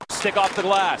stick off the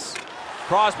glass.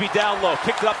 Crosby down low,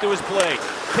 kicked it up to his blade.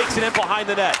 Takes it in behind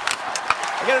the net.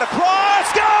 Get it across,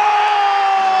 score!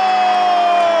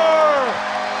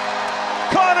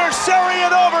 Connor Sherry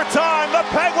in overtime. The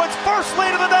Penguins' first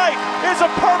lead of the night is a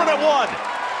permanent one.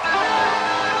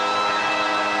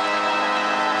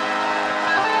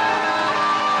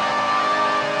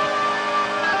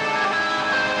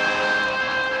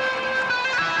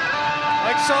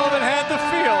 Mike Sullivan had the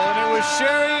feel, and it was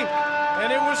Sherry,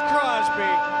 and it was Crosby,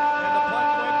 and the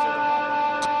puck went to the...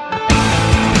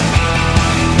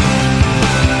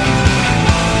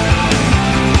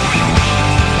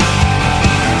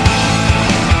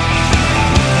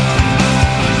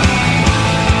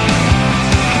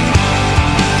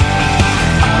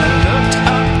 I looked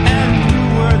up and you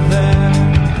were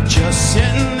there, just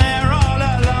sitting there all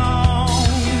alone,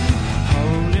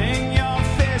 holding your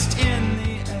fist in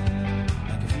the air.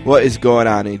 What is going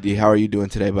on, AD? How are you doing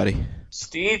today, buddy?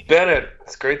 Steve Bennett,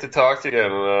 it's great to talk to you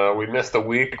again. We missed a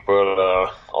week, but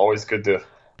always good to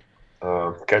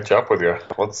catch up with you.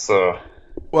 Let's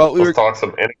talk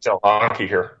some NHL hockey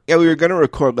here. Yeah, we were going to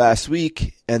record last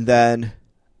week, and then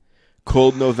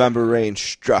cold November rain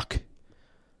struck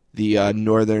the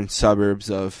northern suburbs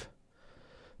of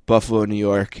Buffalo, New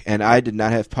York, and I did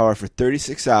not have power for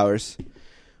 36 hours,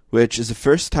 which is the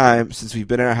first time since we've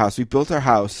been in our house. We built our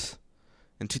house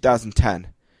in 2010.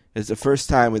 It's the first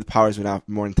time where the power's been out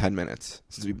for more than 10 minutes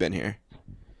since we've been here.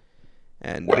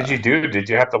 And what did you do? Did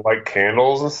you have to light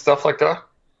candles and stuff like that?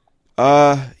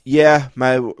 Yeah,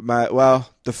 the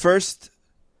first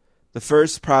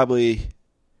probably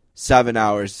 7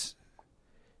 hours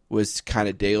was kind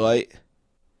of daylight,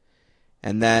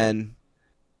 and then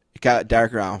it got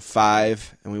dark around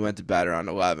 5, and we went to bed around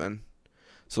 11.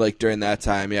 So like during that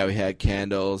time, yeah, we had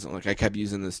candles, and like I kept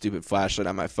using the stupid flashlight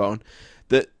on my phone.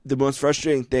 The most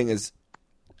frustrating thing is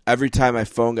every time my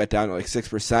phone got down to like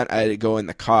 6%, I had to go in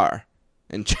the car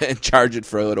and charge it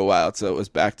for a little while, so it was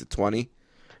back to 20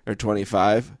 or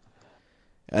 25,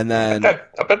 and then and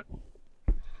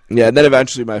then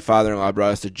eventually my father-in-law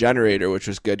brought us a generator, which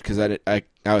was good because I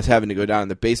was having to go down in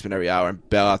the basement every hour and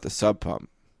bail out the sub pump.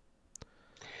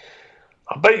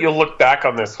 I bet you'll look back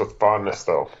on this with fondness,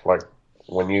 though, like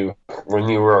when you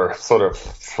were sort of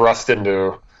thrust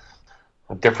into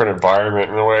a different environment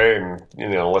in a way, and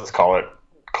let's call it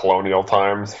colonial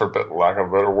times, for lack of a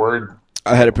better word.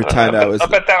 I had to pretend I was. I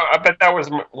bet that was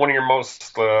one of your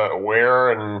most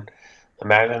aware and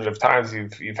imaginative times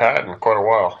you've had in quite a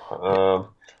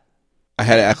while. I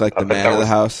had to act like the man of the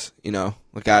house,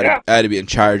 like I had to be in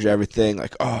charge of everything.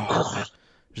 Like,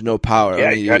 there's no power.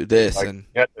 I need to do this, and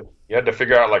you had to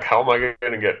figure out like, how am I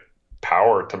going to get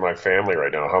power to my family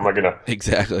right now? How am I going to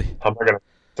exactly? How am I going to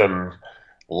get them,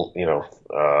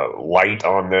 light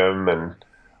on them and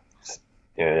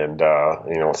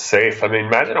safe. I mean,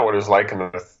 imagine what it was like in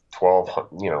the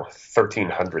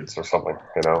 1300s or something.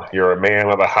 You're a man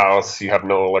of the house. You have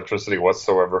no electricity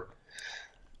whatsoever.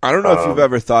 I don't know if you've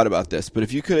ever thought about this, but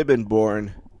if you could have been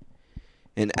born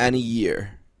in any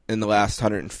year in the last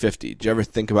 150, did you ever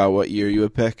think about what year you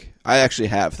would pick? I actually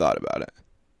have thought about it.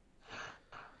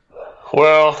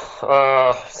 Well,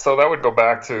 so that would go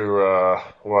back to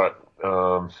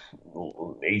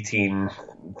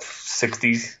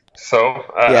 1860s. So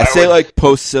say like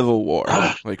post Civil War,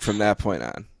 like from that point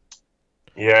on.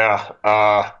 Yeah.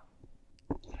 Well,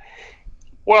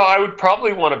 I would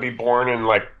probably want to be born in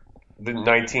like the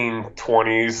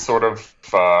 1920s, sort of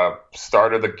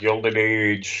start of the Gilded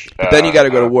Age. But then you got to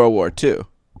go to World War II.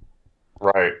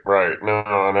 Right.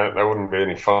 No, that wouldn't be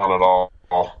any fun at all.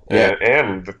 Yeah.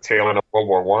 And the tail end of World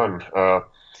War One.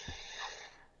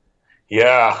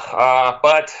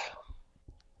 But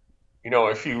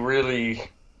if you really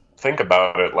think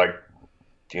about it, like,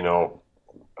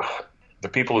 the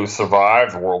people who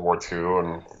survived World War II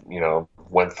and,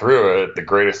 went through it, the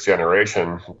greatest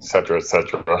generation, et cetera, et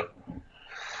cetera,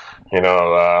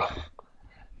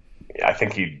 I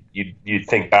think you'd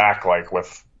think back, like,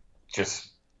 with just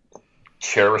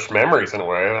cherished memories in a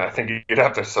way. I think you'd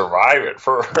have to survive it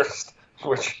first,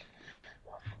 which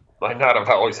might not have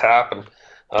always happened.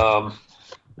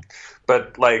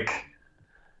 But, like,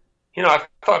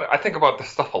 I think about this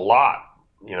stuff a lot,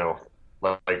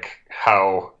 like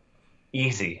how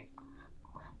easy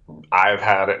I've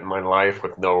had it in my life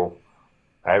with I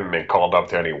haven't been called up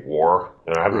to any war.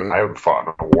 I haven't fought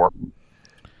in a war.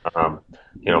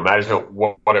 Imagine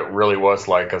what it really was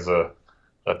like as a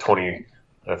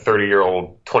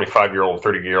 30-year-old, 25-year-old,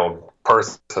 30-year-old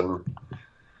person,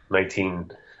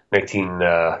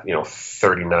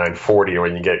 39, 40,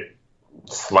 when you get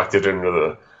selected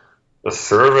into the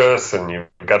service, and you've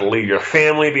got to leave your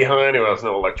family behind who has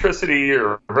no electricity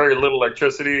or very little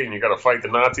electricity, and you got to fight the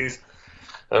Nazis.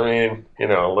 I mean,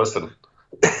 listen.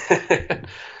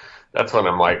 That's when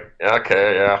I'm like,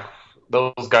 okay, yeah,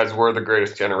 those guys were the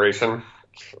greatest generation.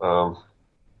 But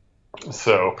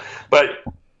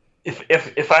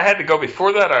if I had to go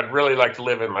before that, I'd really like to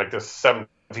live in like the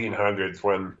 1700s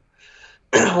when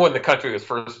when the country was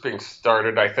first being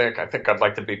started. I think I'd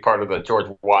like to be part of the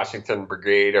George Washington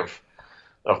brigade of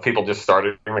people just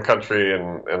starting the country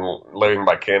and living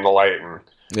by candlelight. And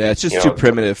yeah, it's just too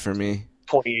primitive for me.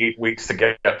 28 weeks to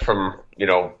get from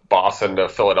Boston to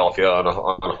Philadelphia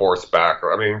on horseback.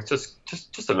 I mean, just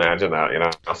imagine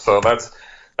that, So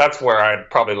that's where I'd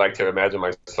probably like to imagine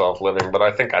myself living. But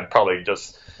I think I'd probably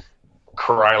just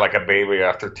cry like a baby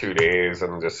after 2 days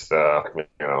and just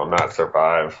not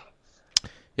survive.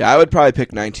 Yeah, I would probably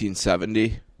pick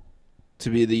 1970 to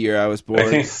be the year I was born.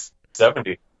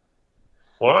 1970.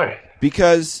 Why?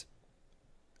 Because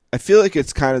I feel like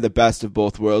it's kind of the best of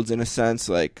both worlds in a sense.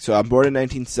 Like, so I'm born in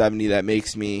 1970. That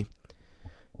makes me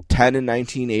 10 in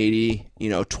 1980,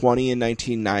 20 in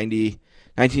 1990.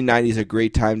 1990 is a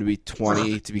great time to be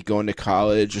 20, to be going to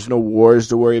college. There's no wars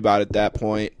to worry about at that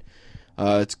point.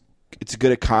 It's a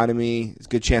good economy. It's a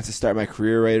good chance to start my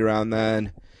career right around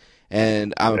then.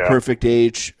 And I'm a perfect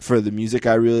age for the music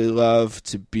I really love,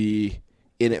 to be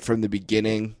in it from the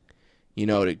beginning,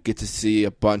 to get to see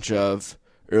a bunch of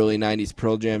early 90s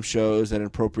Pearl Jam shows at an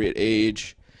appropriate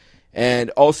age. And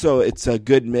also it's a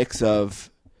good mix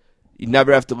of, you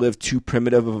never have to live too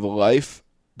primitive of a life,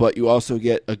 but you also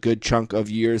get a good chunk of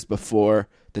years before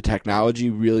the technology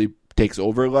really takes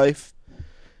over life.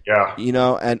 Yeah.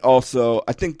 And also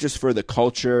I think just for the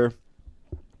culture,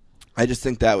 I just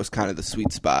think that was kind of the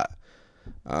sweet spot.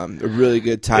 A really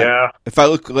good time. Yeah. If I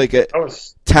look like at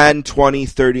 10, 20,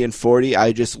 30, and 40,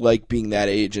 I just like being that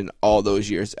age in all those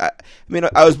years. I mean,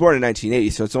 I was born in 1980,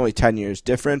 so it's only 10 years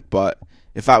different, but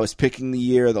if I was picking the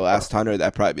year, the last 100,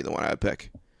 that'd probably be the one I would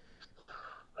pick.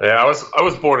 Yeah, I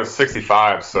was born in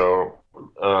 65, so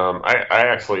I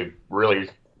actually really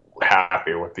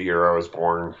happy with the year I was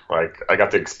born. Like, I got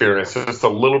to experience just a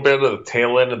little bit of the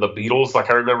tail end of the Beatles.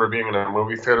 Like, I remember being in a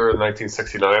movie theater in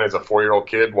 1969 as a 4-year-old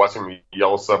kid watching the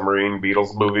Yellow Submarine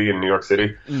Beatles movie in New York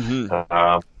City.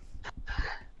 Mm-hmm.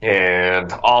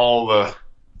 And all the,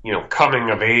 coming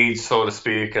of age, so to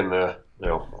speak, in the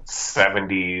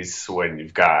 70s, when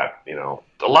you've got,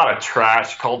 a lot of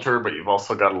trash culture, but you've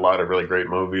also got a lot of really great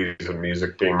movies and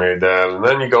music being made then. And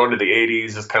then you go into the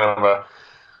 80s as kind of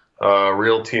a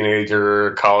real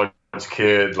teenager, college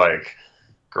kid, like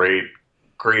great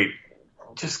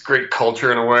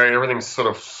culture in a way. Everything's sort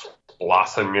of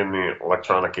blossoming in the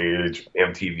electronic age,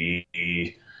 MTV.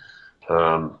 It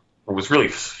was really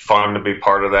fun to be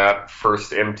part of that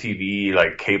first MTV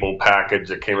like cable package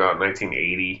that came out in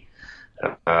 1980.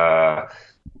 But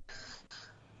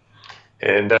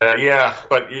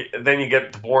then you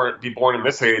get to be born in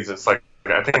this age. It's like,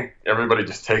 I think everybody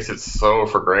just takes it so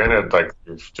for granted. Like,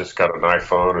 you've just got an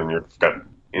iPhone and you've got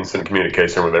instant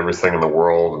communication with everything in the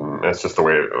world, and that's just the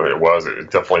way it was.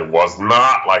 It definitely was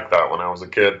not like that when I was a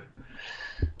kid.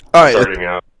 All right. Starting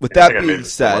out. With that being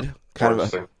said, kind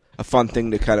of a fun thing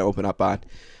to kind of open up on.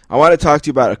 I want to talk to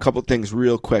you about a couple things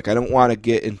real quick. I don't want to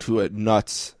get into a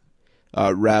nuts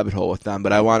rabbit hole with them,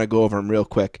 but I want to go over them real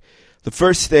quick. The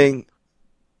first thing,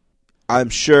 I'm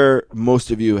sure most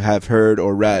of you have heard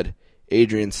or read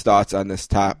Adrian's thoughts on this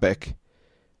topic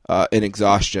in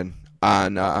Exhaustion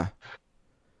on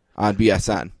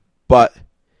BSN. But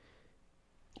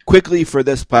quickly for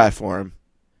this platform,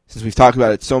 since we've talked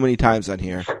about it so many times on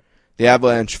here, the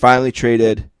Avalanche finally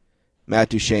traded Matt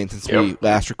Duchene since we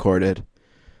last recorded.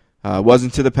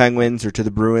 Wasn't to the Penguins or to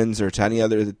the Bruins or to any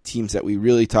other of the teams that we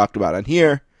really talked about on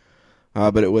here,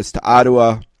 but it was to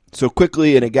Ottawa. So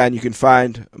quickly, and again, you can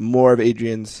find more of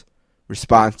Adrian's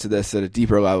response to this at a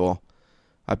deeper level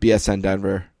at BSN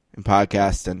Denver in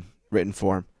podcast and written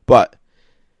form. But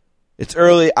it's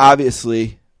early,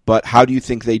 obviously, but how do you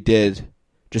think they did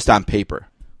just on paper?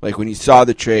 Like, when you saw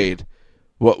the trade,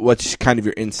 what's kind of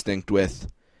your instinct with,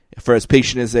 for as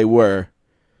patient as they were,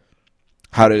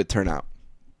 how did it turn out?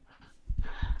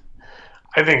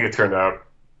 I think it turned out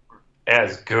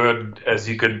as good as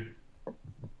you could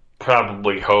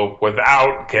probably hope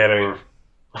without getting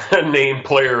a name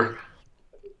player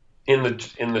in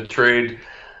the trade.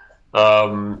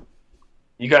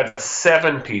 You got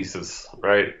 7 pieces,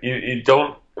 right? You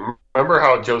don't remember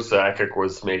how Joe Sakic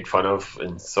was made fun of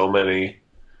in so many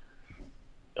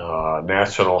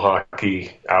national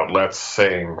hockey outlets,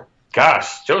 saying,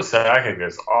 "Gosh, Joe Sakic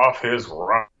is off his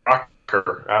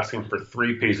rocker," asking for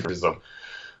 3 pieces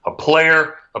a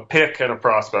player, a pick, and a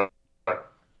prospect.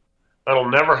 That'll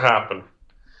never happen.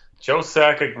 Joe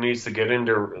Sakic needs to get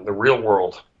into the real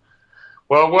world.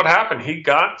 Well, what happened? He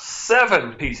got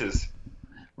 7 pieces.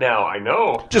 Now, I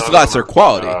know. Just lesser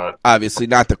quality. Obviously,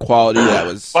 not the quality that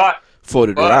was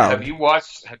floated around. Have you,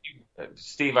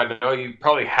 Steve, I know you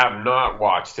probably have not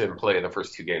watched him play the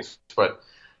first 2 games, but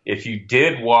if you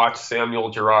did watch Samuel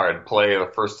Girard play the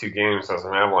first 2 games as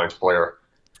an Avalanche player,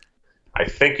 I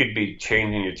think you'd be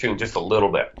changing your tune just a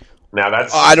little bit. Now,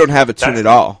 I don't have a tune at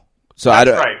all. So I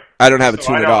don't have a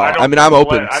tune at all. I mean, I'm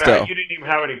open still. You didn't even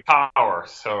have any power,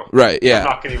 so right, yeah. I'm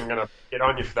not even going to get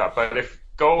on you for that. But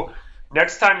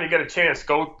next time you get a chance,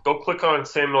 go click on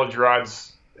Samuel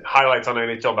Girard's highlights on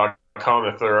NHL.com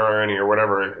if there are any or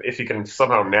whatever. If you can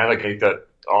somehow navigate that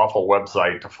awful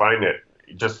website to find it,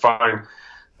 just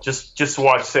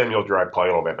watch Samuel Girard play a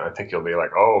little bit. And I think you'll be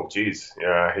like, oh, geez,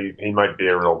 yeah, he might be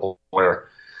a real player.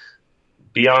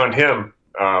 Beyond him,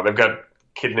 they've got a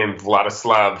kid named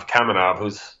Vladislav Kamenov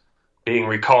who's being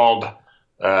recalled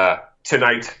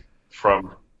tonight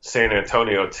from San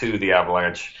Antonio to the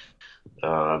Avalanche.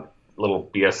 Little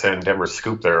BSN Denver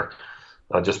scoop there.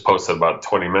 Just posted about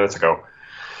 20 minutes ago.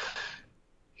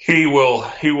 He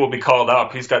will be called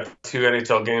up. He's got 2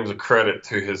 NHL games of credit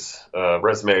to his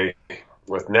resume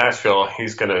with Nashville.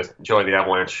 He's going to join the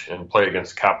Avalanche and play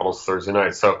against the Capitals Thursday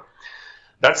night. So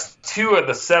that's 2 of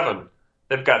the 7.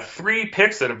 They've got 3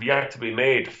 picks that have yet to be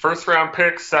made. 1st-round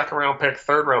pick, 2nd-round pick,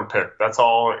 3rd-round pick. That's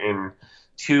all in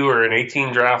 2 are in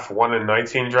 18 draft, 1 in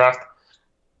 19 draft.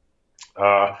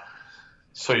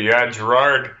 So you add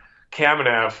Girard,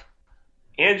 Kamenev,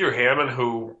 Andrew Hammond,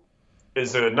 who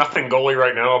is a nothing goalie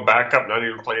right now, a backup, not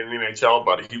even playing in the NHL,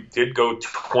 but he did go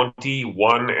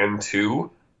 21-2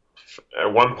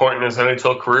 at one point in his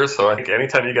NHL career. So I think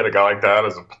anytime you get a guy like that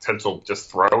as a potential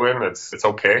just throw in, it's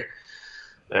okay.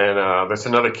 And there's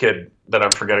another kid that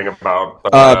I'm forgetting about.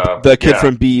 The kid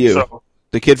from BU. So,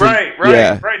 the kid from right.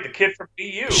 The kid from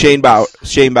BU. Shane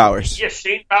Bowers. Yeah,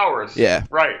 Shane Bowers. Yeah.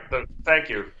 Right. Thank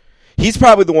you. He's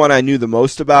probably the one I knew the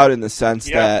most about in the sense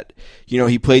that,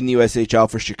 he played in the USHL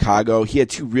for Chicago. He had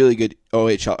 2 really good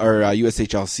OHL or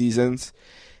USHL seasons.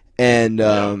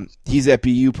 And he's at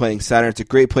BU playing center. It's a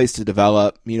great place to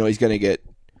develop. He's going to get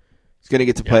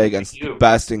to play against the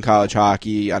best in college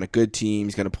hockey on a good team.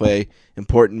 He's going to play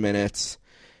important minutes.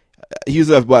 He was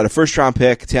a 1st-round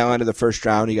pick, tail end of the 1st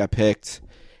round. He got picked,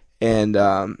 and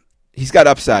he's got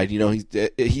upside.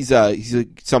 He's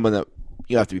someone that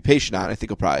you have to be patient on. I think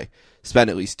he'll probably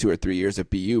spend at least 2 or 3 years at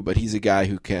BU, but he's a guy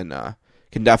who can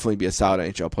definitely be a solid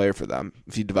NHL player for them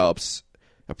if he develops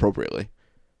appropriately.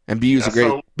 And BU's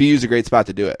a great spot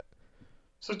to do it.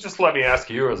 So just let me ask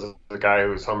you, as a guy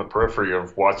who's on the periphery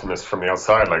of watching this from the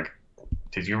outside,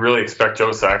 did you really expect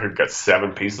Joe Sakic to get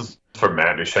 7 pieces for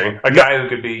Matt Duchene? A guy who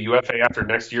could be UFA after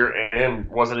next year and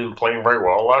wasn't even playing very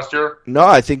well last year? No,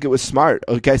 I think it was smart.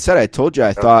 Like I said, I told you,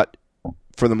 I thought,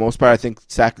 for the most part, I think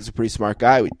Sakic's a pretty smart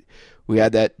guy. We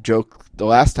had that joke the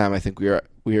last time I think we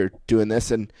were doing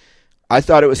this, and I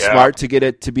thought it was smart to get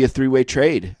it to be a 3-way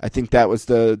trade. I think that was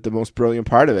the most brilliant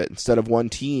part of it. Instead of one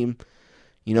team,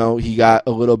 he got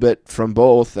a little bit from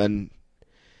both, and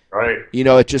right.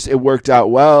 It worked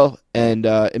out well, and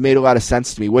it made a lot of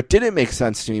sense to me. What didn't make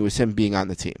sense to me was him being on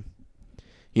the team.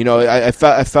 I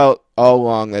felt all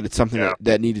along that it's something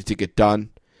that needed to get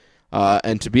done,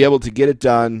 and to be able to get it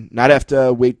done, not have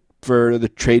to wait for the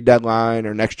trade deadline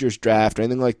or next year's draft or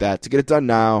anything like that, to get it done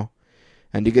now,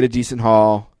 and to get a decent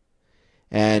haul.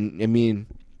 And I mean,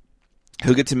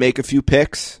 he'll get to make a few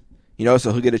picks, so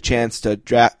he'll get a chance to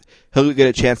draft. He'll get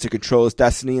a chance to control his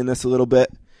destiny in this a little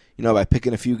bit, by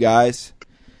picking a few guys.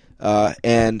 3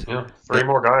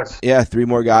 more guys. Yeah, 3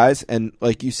 more guys. And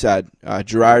like you said,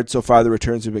 Girard, so far the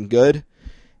returns have been good,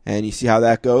 and you see how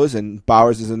that goes. And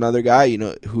Bowers is another guy,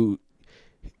 who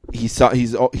he's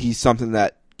something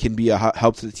that can be a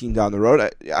help to the team down the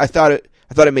road. I thought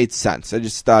it made sense. I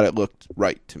just thought it looked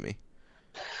right to me.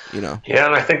 Yeah,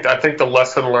 and I think the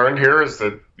lesson learned here is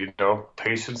that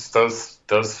patience does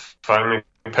finally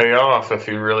pay off if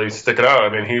you really stick it out. I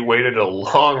mean, he waited a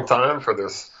long time for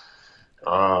this.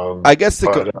 I guess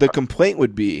the complaint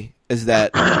would be is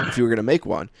that if you were going to make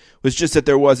one, was just that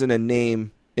there wasn't a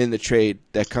name in the trade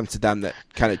that comes to them that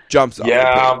kind of jumps off the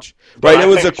page. Right, it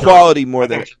was a quality more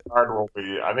than.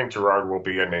 I think Girard will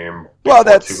be a name. Well,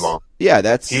 that's too long. Yeah,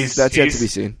 that's yet to be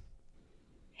seen.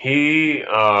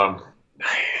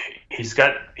 He's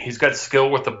got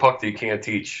skill with the puck that you can't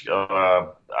teach.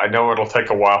 I know it'll take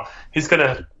a while. He's going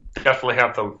to definitely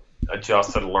have to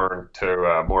adjust and learn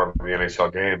to more of the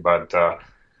NHL game. But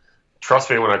trust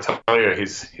me when I tell you,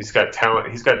 he's got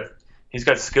talent. He's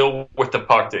got skill with the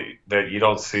puck that you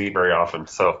don't see very often.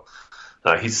 So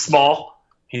he's small.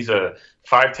 He's a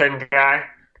 5'10" guy,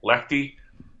 lefty,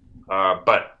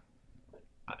 but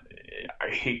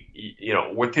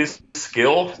with his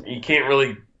skill, you can't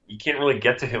really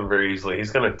get to him very easily.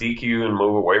 He's going to deke you and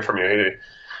move away from you.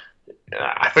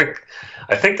 I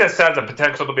think this has the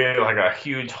potential to be like a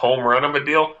huge home run of a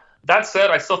deal. That said,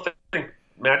 I still think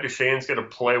Matt Duchene's going to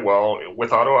play well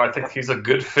with Ottawa. I think he's a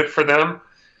good fit for them.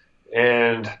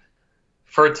 And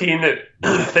for a team that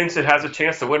thinks it has a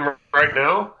chance to win right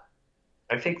now,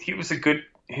 I think he's a good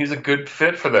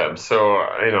fit for them. So,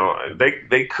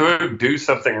 they could do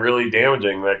something really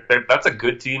damaging. That's a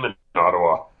good team in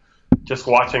Ottawa. Just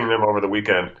watching them over the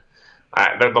weekend.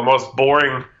 They're the most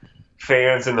boring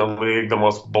fans in the league, the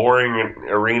most boring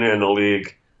arena in the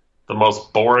league, the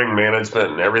most boring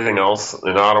management and everything else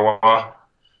in Ottawa.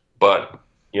 But,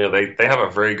 they have a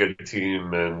very good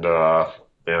team, and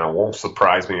it won't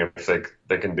surprise me if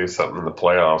they can do something in the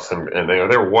playoffs. And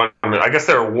they're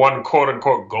one quote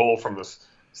unquote goal from the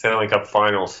Stanley Cup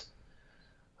Finals.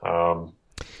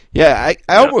 I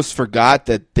almost forgot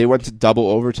that they went to double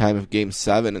overtime of Game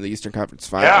 7 in the Eastern Conference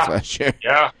Finals last year.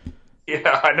 Yeah,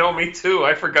 I know, me too.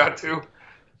 I forgot too.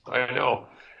 I know.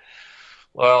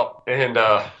 Well, and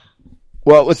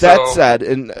with that said,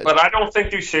 but I don't think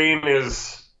Duchene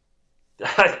is.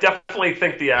 I definitely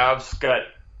think the Avs got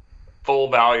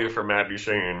full value for Matt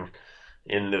Duchene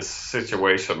in this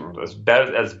situation, as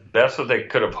best as they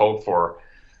could have hoped for,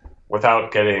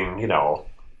 without getting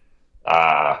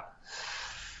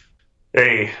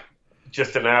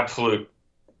just an absolute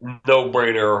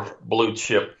no-brainer blue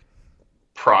chip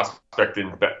prospect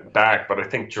back. But I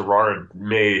think Girard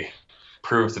may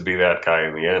prove to be that guy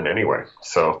in the end anyway.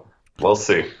 So we'll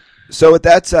see. So with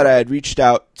that said, I had reached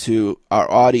out to our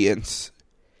audience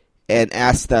and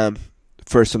asked them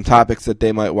for some topics that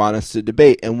they might want us to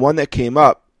debate. And one that came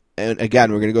up, and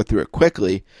again, we're going to go through it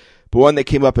quickly, but one that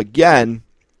came up again,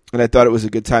 and I thought it was a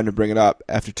good time to bring it up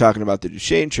after talking about the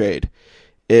Duchene trade,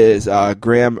 is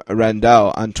Graham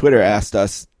Rendell on Twitter asked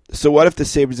us, so what if the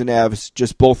Sabres and Avs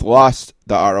just both lost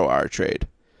the ROR trade?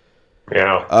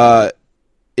 Yeah.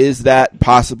 Is that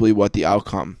possibly what the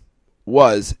outcome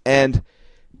was? And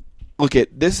look,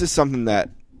 this is something that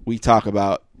we talk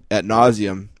about ad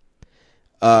nauseum,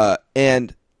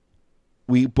 and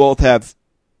we both have,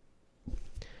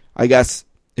 I guess,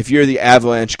 if you're the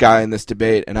Avalanche guy in this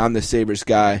debate and I'm the Sabres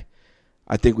guy,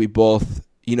 I think we both,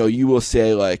 you will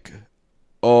say like,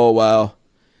 oh, well,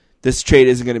 this trade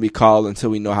isn't going to be called until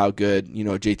we know how good,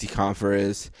 JT Compher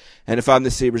is. And if I'm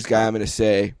the Sabres guy, I'm going to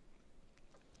say,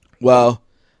 well,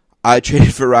 I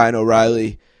traded for Ryan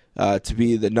O'Reilly to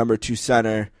be the number 2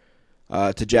 center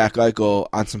to Jack Eichel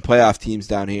on some playoff teams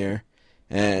down here.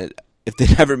 And if they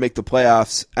never make the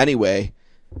playoffs anyway,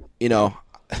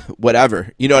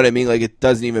 whatever. You know what I mean? Like, it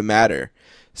doesn't even matter.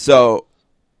 So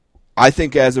I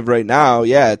think as of right now,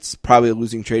 it's probably a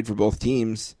losing trade for both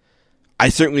teams. I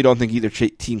certainly don't think either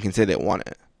team can say they won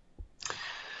it.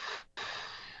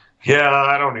 Yeah,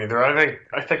 I don't either.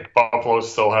 I think Buffalo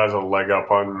still has a leg up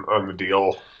on the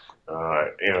deal.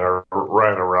 Ryan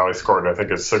O'Reilly scored, I think,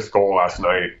 his 6th goal last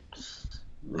night.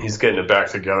 He's getting it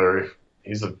back together.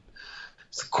 He's a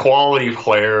quality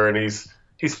player, and he's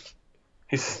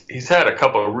had a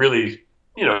couple of really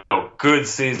good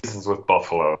seasons with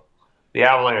Buffalo. The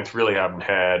Avalanche really haven't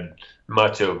had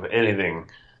much of anything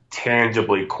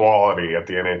tangibly quality at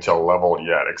the NHL level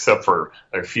yet, except for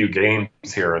a few games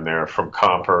here and there from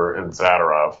Compher and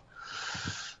Zadorov.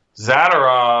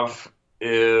 Zadorov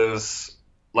is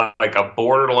like a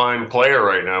borderline player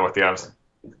right now with the Avs,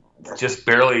 just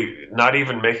barely, not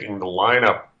even making the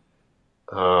lineup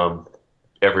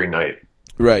every night.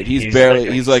 Right, he's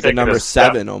like a number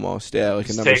 7 almost. Yeah, like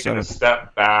a number 7. He's taking a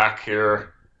step back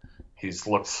here. He's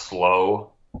looked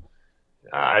slow.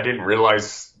 I didn't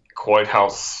realize quite how,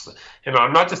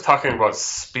 I'm not just talking about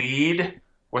speed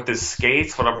with his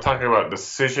skates, but I'm talking about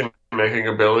decision-making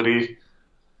ability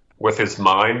with his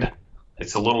mind.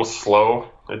 It's a little slow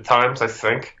at times, I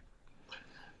think.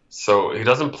 So he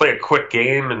doesn't play a quick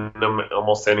game in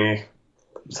almost any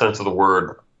sense of the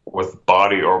word with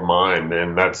body or mind,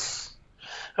 and that's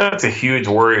a huge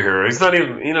worry here. He's not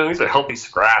even, he's a healthy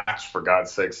scratch, for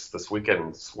God's sakes, this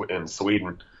weekend in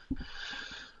Sweden.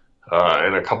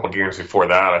 And a couple of games before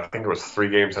that, I think it was 3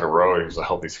 games in a row, he was a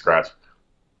healthy scratch.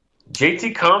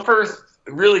 JT Compher's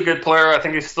a really good player. I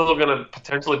think he's still going to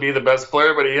potentially be the best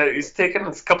player, but he's taken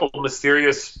a couple of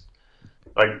mysterious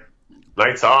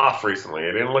nights off recently.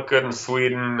 He didn't look good in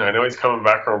Sweden. I know he's coming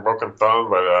back from a broken thumb,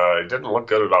 but he didn't look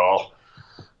good at all.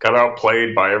 Got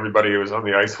outplayed by everybody he was on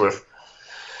the ice with.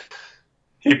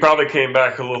 He probably came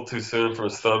back a little too soon from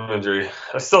his thumb injury.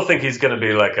 I still think he's going to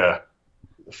be like a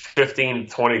 15,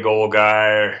 20 goal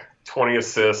guy, 20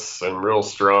 assists, and real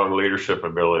strong leadership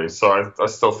ability. So I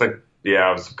still think the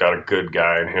Avs have got a good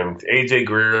guy in him. AJ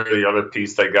Greer, the other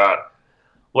piece they got,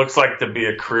 looks like to be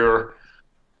a career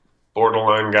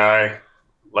borderline guy.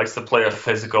 Likes to play a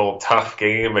physical, tough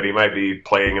game, but he might be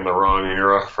playing in the wrong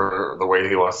era for the way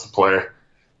he wants to play.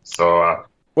 So,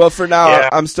 well, for now, yeah.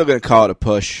 I'm still going to call it a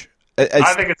push.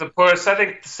 I think it's a push. I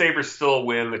think the Sabres still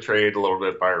win the trade a little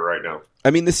bit by right now.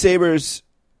 I mean, the Sabres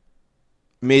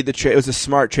made the trade. It was a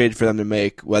smart trade for them to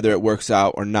make, whether it works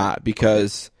out or not,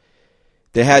 because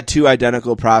they had two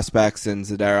identical prospects in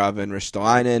Zadorov and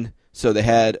Ristolainen, so they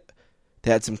had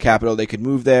some capital they could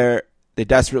move there. They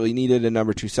desperately needed a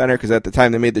number 2 center because at the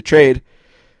time they made the trade,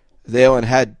 they only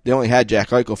had Jack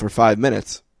Eichel for 5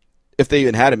 minutes, if they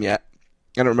even had him yet.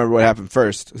 I don't remember what happened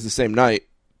first. It was the same night,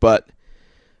 but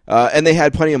and they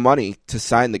had plenty of money to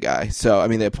sign the guy. So I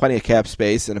mean, they had plenty of cap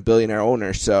space and a billionaire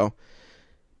owner. So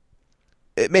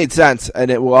it made sense,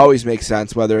 and it will always make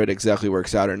sense whether it exactly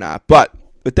works out or not. But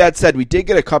with that said, we did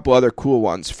get a couple other cool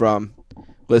ones from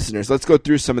listeners. Let's go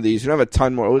through some of these. We don't have a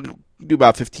ton more. We'll do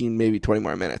about 15, maybe 20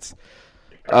 more minutes.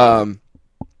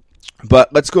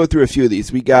 But let's go through a few of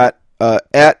these. We got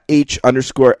at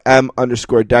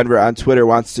H_M_Denver on Twitter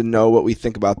wants to know what we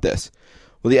think about this.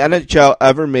 Will the NHL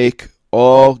ever make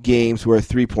all games worth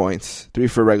 3 points? 3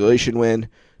 for a regulation win,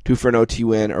 2 for an OT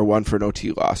win, or 1 for an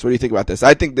OT loss? What do you think about this?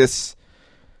 I think this,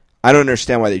 I don't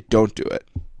understand why they don't do it.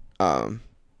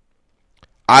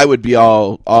 I would be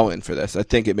all in for this. I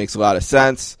think it makes a lot of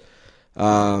sense.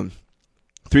 3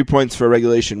 points for a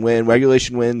regulation win.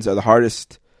 Regulation wins are the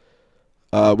hardest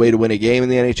way to win a game in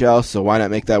the NHL, so why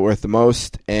not make that worth the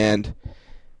most? And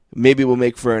maybe we'll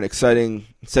make for an exciting,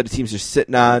 instead of teams just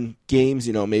sitting on games,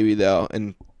 maybe they'll,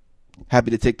 and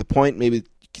happy to take the point, maybe you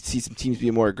can see some teams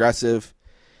be more aggressive.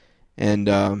 And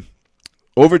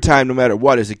overtime, no matter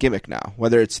what, is a gimmick now.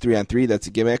 Whether it's 3-on-3, that's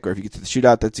a gimmick, or if you get to the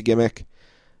shootout, that's a gimmick.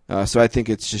 So I think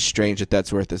it's just strange that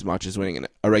that's worth as much as winning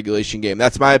a regulation game.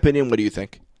 That's my opinion. What do you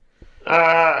think?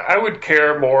 I would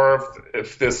care more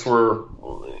if this were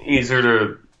easier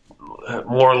to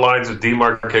more lines of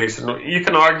demarcation. You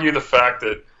can argue the fact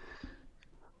that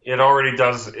it already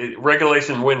does.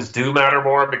 Regulation wins do matter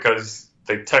more because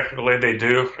they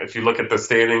do. If you look at the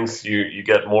standings, you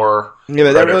get more. Yeah,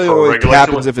 but that really only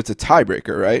happens if it's a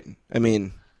tiebreaker, right? I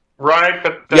mean, right,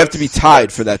 but you have to be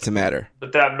tied for that to matter.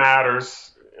 But that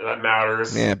matters. That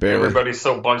matters. Yeah, barely. Everybody's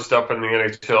so bunched up in the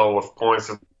NHL with points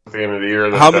at the end of the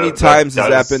year. How many times has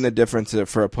that been the difference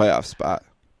for a playoff spot?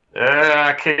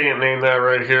 I can't name that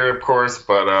right here, of course,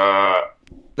 but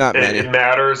not many. It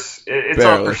matters. It's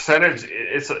a percentage.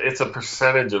 It's a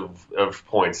percentage of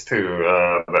points too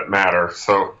that matter.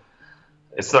 So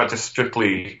it's not just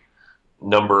strictly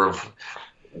number of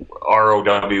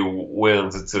ROW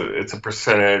wins. It's a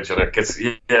percentage, and it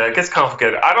gets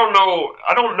complicated. I don't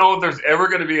know if there's ever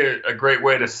going to be a great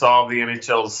way to solve the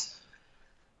NHL's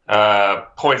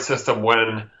point system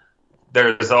when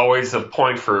there's always a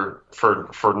point for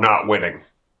not winning.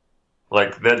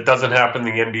 Like, that doesn't happen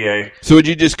in the NBA. So would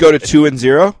you just go to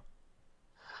 2-0?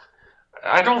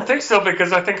 I don't think so,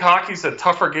 because I think hockey's a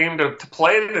tougher game to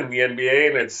play than the NBA,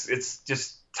 and it's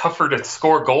just tougher to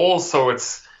score goals. So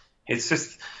it's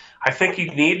just, I think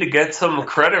you need to get some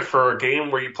credit for a game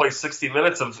where you play 60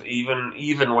 minutes of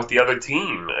even with the other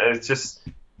team.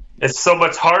 It's so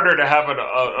much harder to have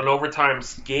an overtime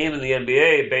game in the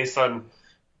NBA based on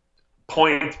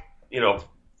 48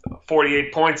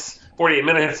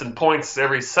 minutes and points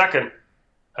every second,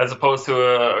 as opposed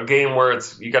to a game where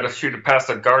you got to shoot it past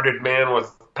a guarded man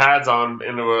with pads on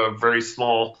into a very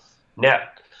small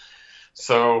net.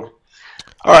 So,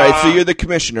 all right. So you're the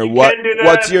commissioner.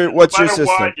 What's your system?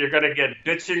 What, you're going to get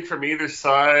bitching from either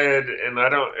side, and I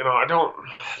don't know.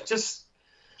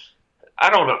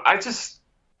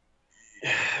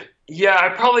 I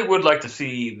probably would like to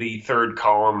see the third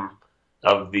column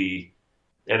of the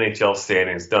NHL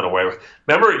standings done away with.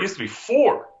 Remember, it used to be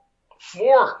four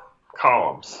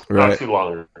columns not too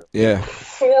long ago. Yeah.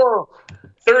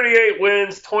 38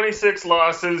 wins, 26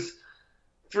 losses,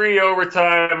 3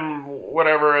 overtime,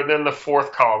 whatever, and then the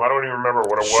fourth column. I don't even remember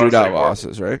what it was. Shootout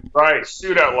losses, right? Right,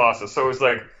 shootout losses. So it was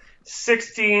like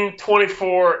 16,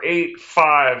 24, 8,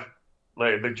 5.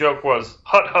 Like, the joke was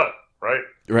hut, right?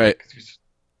 Right.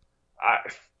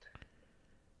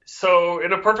 So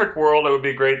in a perfect world, it would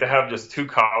be great to have just 2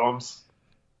 columns,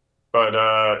 but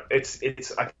I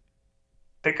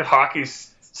think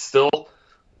hockey's still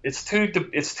it's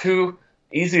too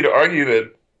easy to argue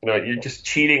that you're just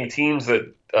cheating teams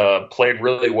that played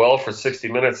really well for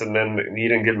 60 minutes and then you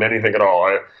didn't give them anything at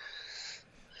all.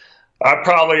 I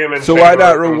probably am in So favor why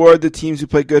not of, reward the teams who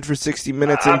play good for 60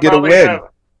 minutes and get a win?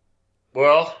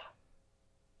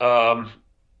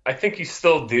 I think you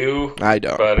still do. I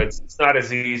don't. But it's not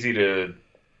as easy to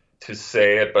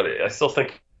say it. But I still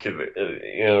think,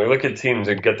 you look at teams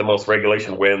that get the most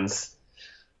regulation wins,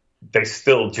 they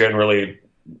still generally,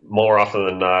 more often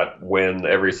than not, win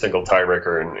every single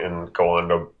tiebreaker and go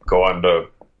on to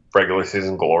regular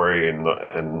season glory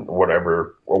and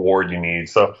whatever award you need.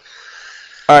 So,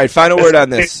 all right, final word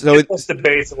on this. So it's the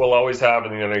debate that we'll always have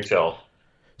in the NHL.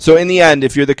 So in the end,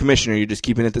 if you're the commissioner, you're just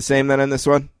keeping it the same then on this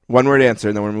one? One word answer,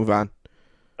 and then we'll move on.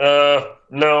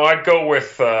 No, I'd go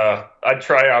with I'd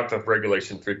try out the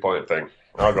regulation 3-point thing.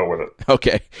 I'll go with it.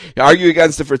 Okay. Argue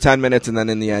against it for 10 minutes, and then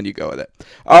in the end, you go with it.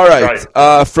 All right.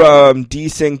 From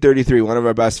DSing33, one of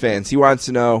our best fans, he wants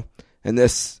to know, and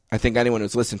this, I think anyone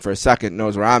who's listened for a second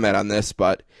knows where I'm at on this,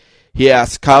 but he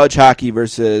asks college hockey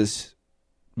versus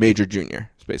major junior.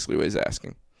 That's basically what he's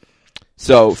asking.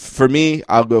 So for me,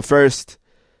 I'll go first.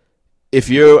 If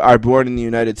you are born in the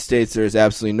United States, there is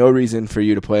absolutely no reason for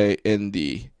you to play in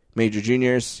the major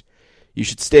juniors. You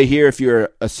should stay here. If you're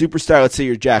a superstar, let's say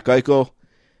you're Jack Eichel,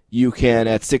 you can,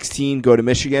 at 16, go to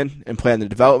Michigan and play on the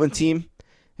development team,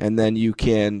 and then you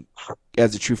can,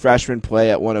 as a true freshman, play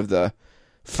at one of the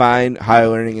fine higher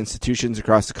learning institutions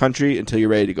across the country until you're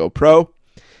ready to go pro.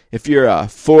 If you're a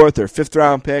 4th or 5th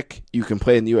round pick, you can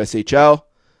play in the USHL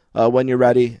when you're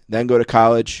ready, then go to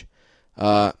college.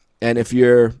 And if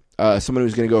you're someone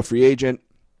who's going to go free agent,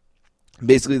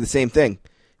 basically the same thing.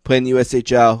 Play in the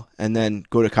USHL and then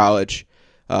go to college.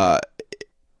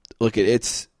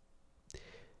 It's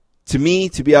to me,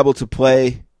 to be able to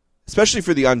play, especially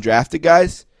for the undrafted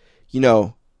guys,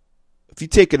 if you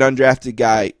take an undrafted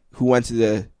guy who went to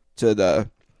the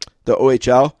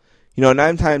OHL,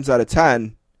 9 times out of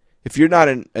 10, if you're not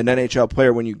an NHL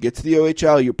player when you get to the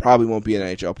OHL, you probably won't be an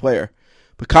NHL player.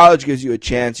 But college gives you a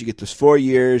chance. You get those 4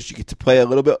 years. You get to play a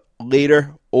little bit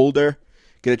later, older.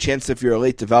 Get a chance if you're a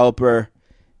late developer.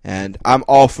 And I'm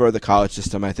all for the college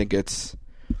system. I think it's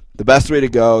the best way to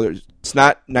go. It's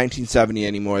not 1970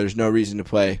 anymore. There's no reason to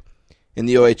play in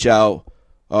the OHL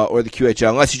or the QHL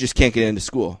unless you just can't get into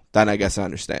school. Then I guess I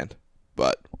understand.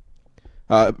 But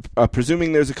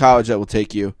presuming there's a college that will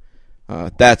take you,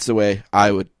 that's the way I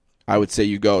would say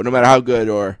you go, no matter how good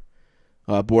or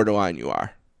borderline you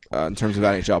are in terms of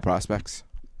NHL prospects.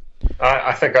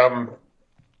 I think I'm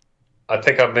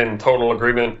in total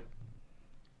agreement.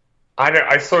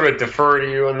 I sort of defer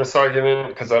to you in this argument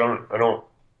because I don't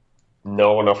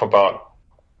know enough about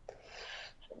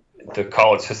the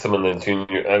college system and the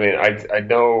junior. I mean, I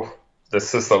know the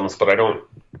systems, but I don't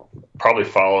probably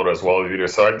follow it as well as you do.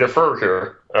 So I defer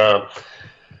here.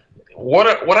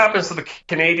 What happens to the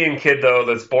Canadian kid though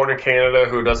that's born in Canada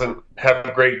who doesn't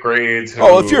have great grades?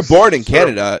 If you're born in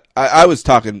Canada, I was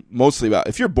talking mostly about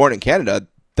if you're born in Canada,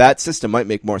 that system might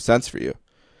make more sense for you.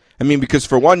 I mean, because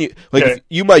for one,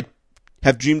 you might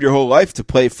have dreamed your whole life to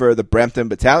play for the Brampton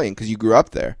Battalion because you grew up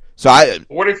there. So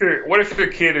what if you're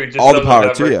a kid who just all doesn't the power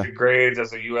have to very you. good grades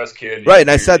as a U.S. kid? Right, and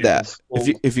I said that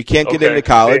if you can't get into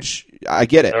college, I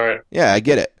get it. All right. Yeah, I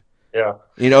get it. Yeah.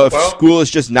 If school is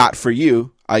just not for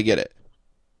you, I get it.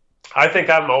 I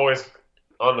think I'm always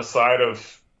on the side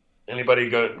of anybody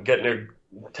getting to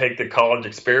take the college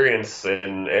experience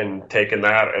and taking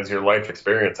that as your life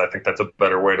experience. I think that's a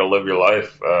better way to live your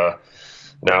life.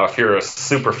 Now, if you're a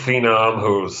super phenom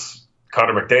who's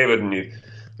Connor McDavid, and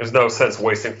there's no sense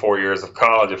wasting 4 years of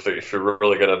college if you're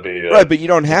really going to be right. But you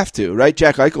don't have to, right?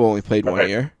 Jack Eichel only played 1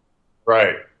 year.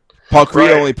 Right. Paul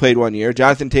Kariya only played 1 year.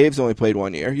 Jonathan Taves only played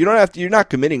 1 year. You don't have to. You're not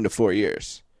committing to 4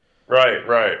 years.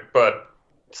 Right. But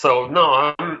so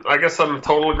no, I guess I'm in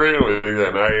total agreement with you.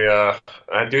 Then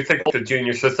I do think the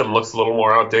junior system looks a little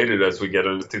more outdated as we get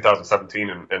into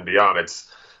 2017 and beyond.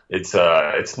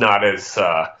 It's not as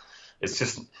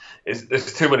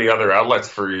there's too many other outlets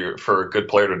for a good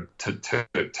player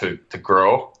to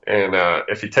grow. And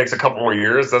if he takes a couple more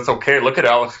years, that's okay. Look at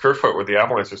Alex Kerfoot with the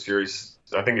Avalanche this year.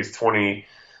 I think he's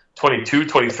 22,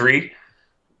 23.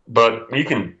 But you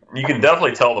can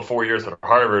definitely tell the 4 years at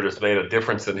Harvard has made a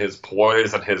difference in his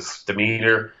poise and his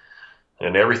demeanor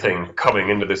and everything coming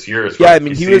into this year. Yeah, I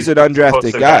mean, he was an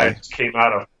undrafted guy. Came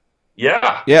out of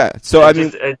yeah. So I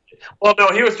mean, no,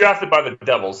 he was drafted by the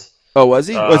Devils. Oh, was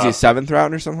he? Was he a 7th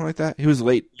round or something like that? He was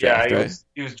late draft, right?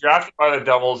 He was drafted by the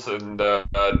Devils and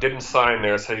didn't sign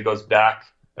there, so he goes back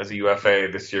as a UFA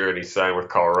this year, and he signed with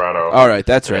Colorado. All right,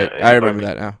 that's right. I remember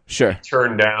that now. Sure.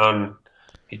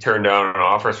 He turned down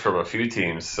offers from a few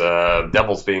teams,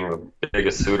 Devils being the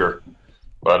biggest suitor.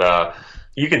 But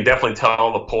you can definitely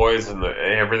tell the poise and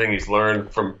everything he's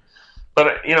learned from.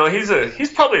 But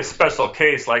he's probably a special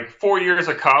case. Like 4 years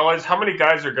of college, how many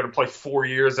guys are going to play 4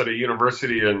 years at a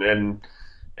university and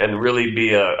really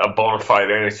be a bona fide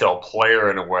NHL player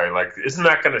in a way? Like, isn't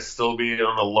that going to still be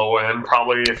on the low end?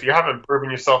 Probably, if you haven't proven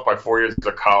yourself by 4 years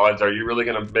of college, are you really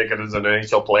going to make it as an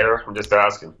NHL player? I'm just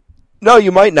asking. No,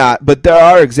 you might not, but there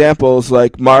are examples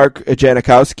like Mark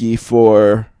Janikowski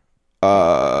for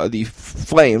the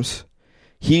Flames.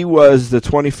 He was the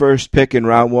 21st pick in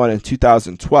round 1 in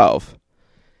 2012,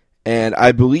 and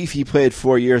I believe he played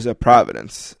 4 years at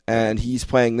Providence, and he's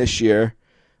playing this year,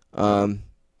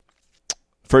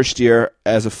 first year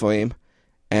as a Flame,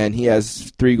 and he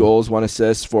has 3 goals, 1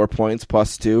 assist, 4 points,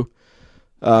 +2.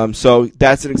 So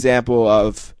that's an example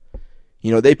of,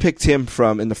 they picked him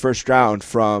in the first round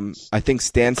from, I think,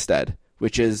 Stansted,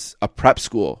 which is a prep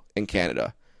school in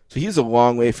Canada. So he's a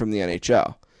long way from the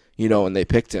NHL, when they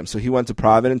picked him. So he went to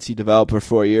Providence, he developed for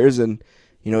 4 years, and,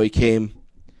 he came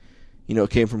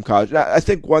from college. I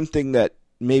think one thing that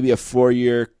maybe a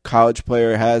 4-year college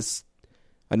player has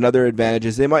another advantage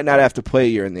is they might not have to play a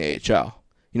year in the AHL.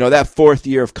 That 4th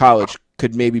year of college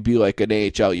could maybe be like an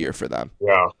AHL year for them.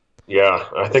 Yeah,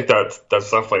 I think that's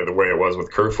definitely the way it was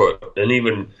with Kerfoot. And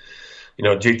even,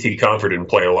 JT Comfort didn't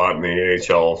play a lot in the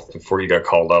AHL before he got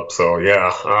called up. So,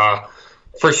 yeah,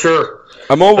 for sure.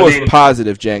 I'm almost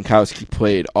positive Jankowski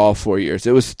played all 4 years.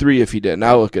 It was 3 if he didn't.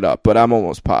 I'll look it up, but I'm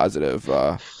almost positive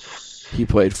he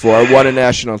played 4. Won a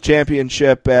national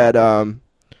championship at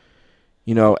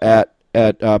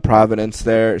Providence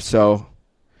there. So,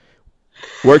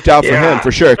 worked out for him,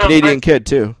 for sure. Canadian kid,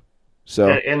 too. So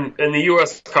and the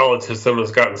U.S. college system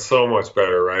has gotten so much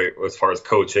better, right, as far as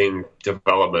coaching,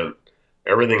 development.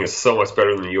 Everything is so much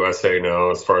better than the USA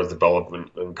now as far as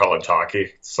development in college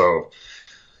hockey. So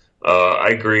I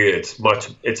agree. It's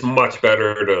much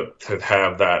better to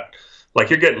have that. Like,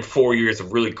 you're getting 4 years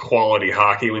of really quality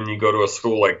hockey when you go to a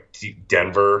school like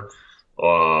Denver,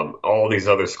 all these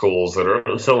other schools that are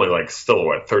it's only still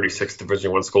 36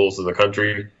 Division I schools in the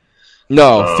country.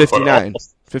 No, 59.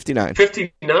 59.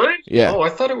 59? Yeah. Oh, I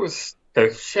thought it was I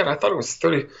thought it was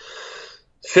 30.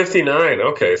 59.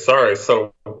 Okay, sorry.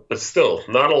 So, but still,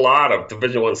 not a lot of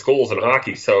Division I schools in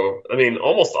hockey. So, I mean,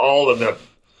 almost all of them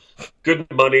have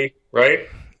good money, right?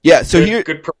 Yeah. So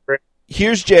good program.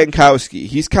 Here's Jankowski.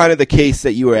 He's kind of the case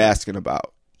that you were asking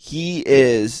about. He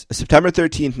is September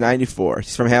 13th, 94.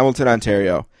 He's from Hamilton,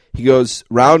 Ontario. He goes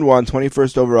round 1,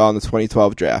 21st overall in the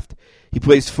 2012 draft. He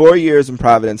plays 4 years in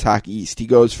Providence Hockey East. He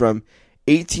goes from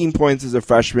 18 points as a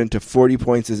freshman to 40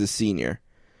 points as a senior.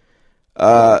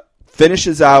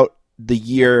 Finishes out the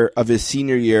year of his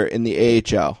senior year in the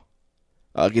AHL.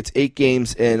 Gets 8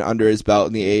 games in under his belt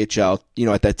in the AHL,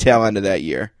 at the tail end of that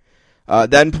year.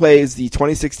 Then plays the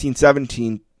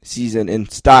 2016-17 season in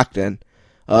Stockton,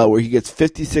 where he gets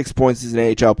 56 points as an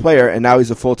AHL player, and now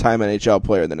he's a full-time NHL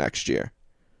player the next year.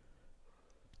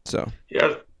 So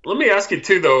yeah, let me ask you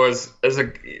too, though.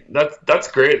 That's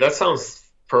great. That sounds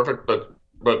perfect, but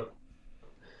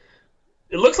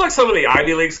it looks like some of the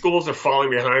Ivy League schools are falling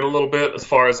behind a little bit as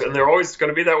far as, and they're always going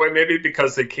to be that way, maybe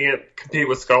because they can't compete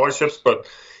with scholarships. But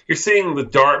you're seeing the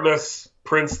Dartmouths,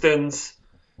 Princetons,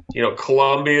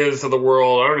 Columbias of the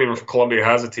world. I don't even know if Columbia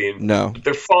has a team. No,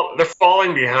 they're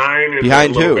falling behind.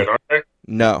 Behind who? Bit, aren't they?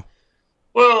 No.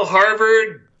 Well,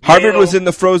 Harvard Yale. Was in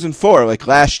the Frozen Four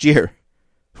last year.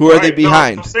 Who are they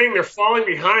behind? No, I'm saying they're falling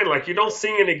behind. Like, you don't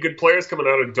see any good players coming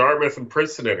out of Dartmouth and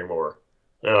Princeton anymore.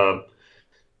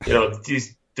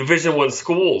 These Division I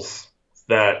schools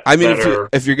that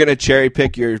if you're going to cherry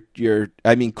pick your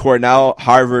Cornell,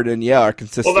 Harvard, and Yale are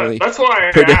consistently. Well, that's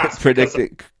why I asked.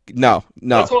 Predicting. No.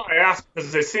 That's why I asked,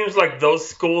 because it seems like those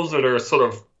schools that are sort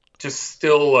of just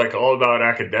still all about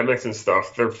academics and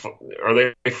stuff, are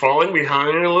they falling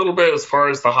behind a little bit as far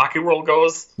as the hockey world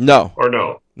goes? No. Or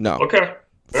no? No. Okay.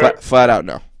 Flat out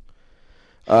no.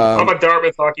 I'm a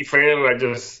Dartmouth hockey fan,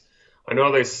 and I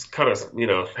know they kind of,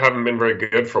 haven't been very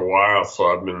good for a while, so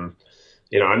I've been,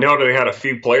 I know they had a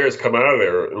few players come out of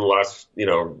there in the last,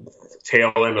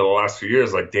 tail end of the last few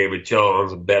years, like David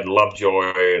Jones and Ben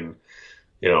Lovejoy and,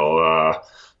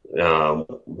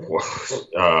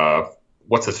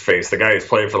 what's his face? The guy who's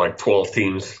played for 12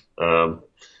 teams. I'm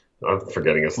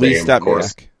forgetting his name, of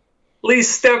course. Lee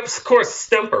Steps, of course,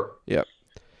 Stemper. Yep.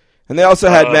 And they also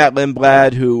had Matt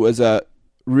Lindblad, who was a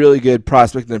really good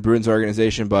prospect in the Bruins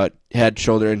organization, but had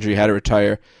shoulder injury, had to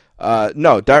retire.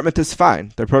 No, Dartmouth is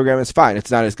fine. Their program is fine.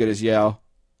 It's not as good as Yale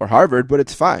or Harvard, but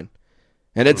it's fine.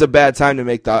 And it's a bad time to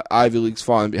make the Ivy League's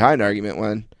falling behind argument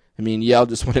when, Yale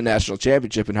just won a national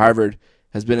championship and Harvard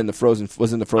was in the Frozen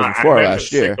Four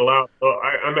last year.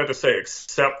 I meant to say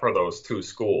except for those two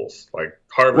schools, like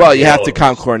Harvard. Well, you have to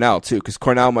count Cornell too, because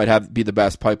Cornell might be the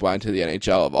best pipeline to the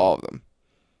NHL of all of them.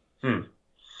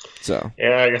 So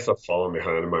yeah, I guess I'm falling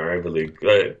behind in my Ivy League.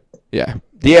 Yeah,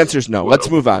 the answer is no. Let's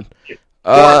move on.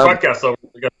 Our podcast, though,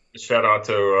 we got a shout out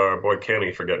to our boy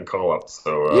Kenny for getting call ups.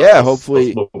 So yeah, let's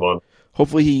move on.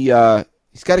 Hopefully he's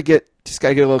got to get a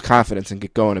little confidence and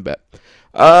get going a bit.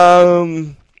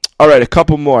 All right, a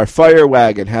couple more. Fire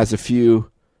Wagon has a few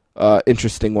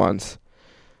interesting ones.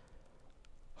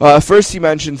 First, he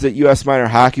mentions that U.S. minor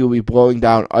hockey will be blowing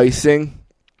down icing.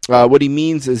 What he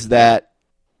means is that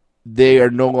they are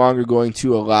no longer going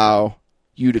to allow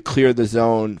you to clear the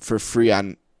zone for free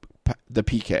on the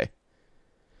PK.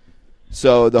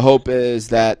 So the hope is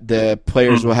that the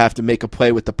players will have to make a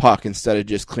play with the puck instead of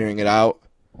just clearing it out.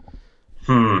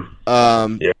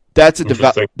 Yeah. That's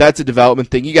a development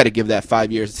thing. You got to give that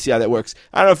 5 years to see how that works.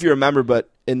 I don't know if you remember, but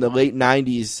in the late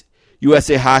 90s,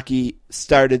 USA Hockey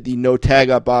started the no tag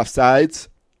up offsides,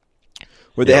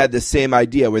 where they had the same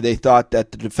idea, where they thought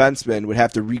that the defenseman would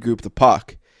have to regroup the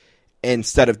puck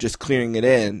instead of just clearing it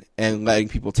in and letting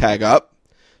people tag up.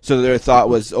 So their thought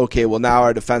was, okay, well now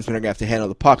our defensemen are going to have to handle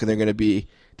the puck, and they're going to be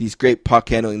these great puck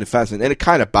handling defensemen. And it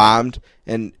kind of bombed,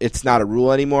 and it's not a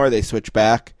rule anymore. They switch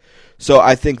back. So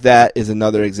I think that is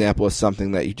another example of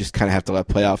something that you just kind of have to let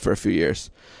play out for a few years.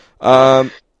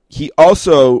 He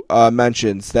also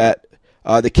mentions that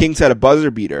the Kings had a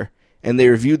buzzer beater, and they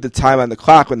reviewed the time on the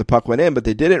clock when the puck went in, but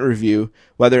they didn't review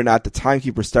whether or not the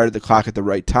timekeeper started the clock at the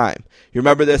right time. You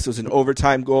remember this? It was an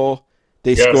overtime goal.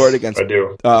 They scored against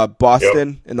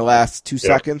Boston in the last 2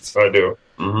 seconds. I do.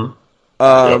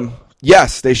 Mm-hmm.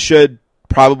 Yes, they should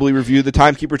probably review the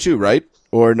timekeeper too, right?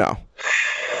 Or no?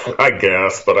 I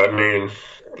guess, but I mean,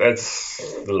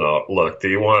 look, do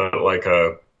you want like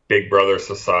a Big Brother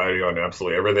society on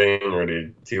absolutely everything, or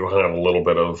do you want to have a little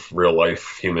bit of real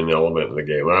life human element in the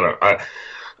game?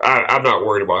 I'm not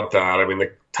worried about that. I mean,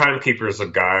 the timekeepers are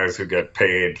guys who get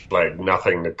paid like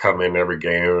nothing to come in every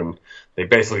game, and they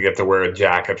basically get to wear a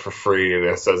jacket for free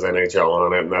that says NHL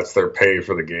on it, and that's their pay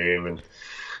for the game. And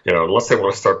unless they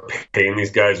want to start paying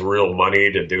these guys real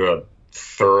money to do a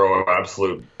thorough,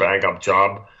 absolute bang-up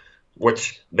job,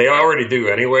 which they already do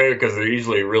anyway, because they're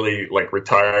usually really like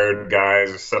retired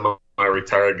guys or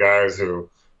semi-retired guys who are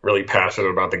really passionate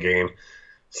about the game.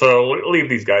 So leave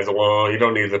these guys alone. You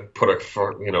don't need to put a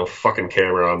fucking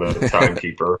camera on the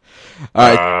timekeeper.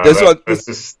 All right, this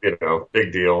is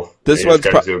big deal. These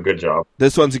guys do a good job.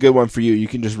 This one's a good one for you. You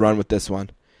can just run with this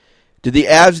one. Did the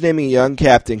Avs naming a young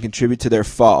captain contribute to their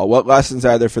fall? What lessons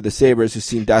are there for the Sabres who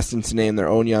seem destined to name their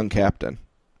own young captain?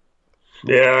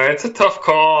 Yeah, it's a tough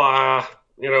call.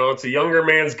 It's a younger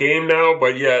man's game now,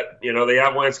 but yet, the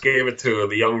Avalanche gave it to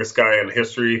the youngest guy in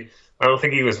history. I don't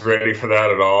think he was ready for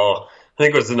that at all. I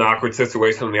think it was an awkward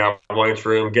situation in the Avalanche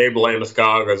room. Gabe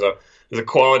Landeskog is a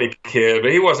quality kid,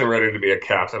 but he wasn't ready to be a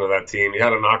captain of that team. He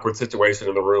had an awkward situation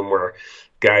in the room where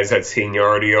guys had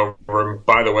seniority over him.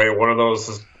 By the way, one of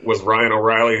those was Ryan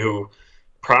O'Reilly, who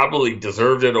probably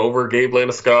deserved it over Gabe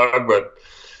Landeskog, but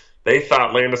they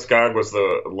thought Landeskog was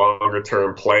the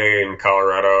longer-term play in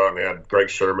Colorado, and they had Greg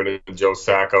Sherman and Joe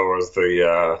Sacco as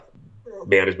the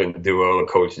management duo, the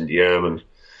coach and GM.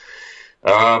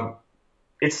 And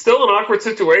it's still an awkward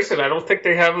situation. I don't think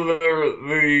they have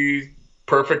the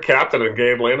perfect captain in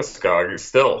Gabe Landeskog.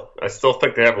 I still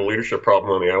think they have a leadership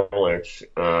problem on the Avalanche.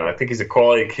 I think he's a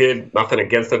quality kid. Nothing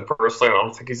against him personally. I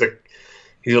don't think he's a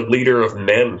leader of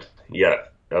men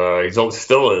yet. He's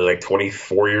still only like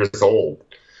 24 years old.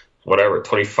 Whatever,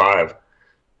 25.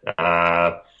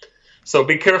 So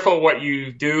be careful what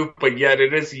you do, but yet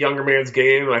it is a younger man's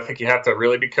game. I think you have to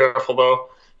really be careful, though.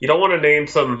 You don't want to name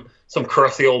some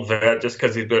crusty old vet just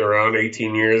because he's been around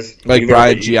 18 years. Like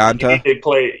Brian Gianta?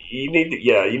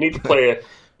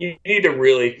 You need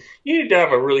to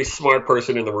have a really smart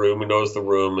person in the room who knows the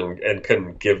room and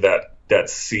can give that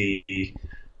C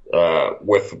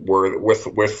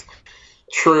with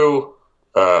true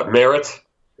merit,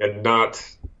 and not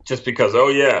just because,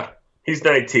 he's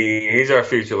 19, he's our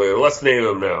future leader, let's name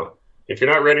him now. If you're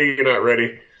not ready, you're not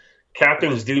ready.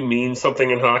 Captains do mean something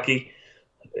in hockey.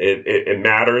 It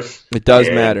matters. It does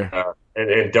matter.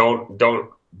 And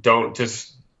don't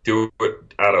just do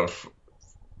it out of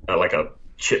like a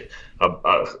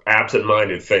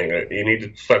absent-minded thing. You need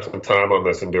to spend some time on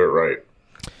this and do it right.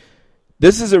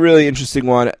 This is a really interesting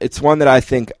one. It's one that I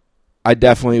think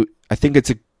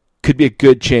could be a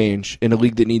good change in a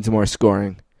league that needs more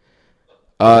scoring.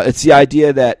 It's the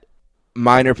idea that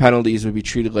minor penalties would be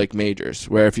treated like majors,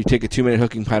 where if you take a 2-minute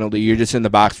hooking penalty, you're just in the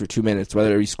box for 2 minutes,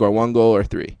 whether you score 1 goal or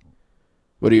 3.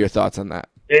 What are your thoughts on that?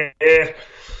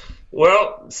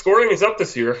 Well, scoring is up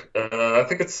this year. I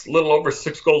think it's a little over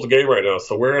 6 goals a game right now.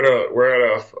 So we're at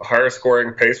a higher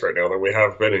scoring pace right now than we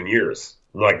have been in years,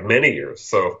 like many years.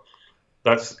 So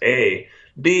that's A.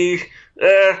 B.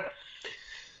 I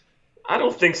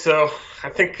don't think so. I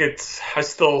think I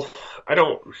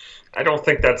don't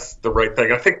think that's the right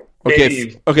thing. I think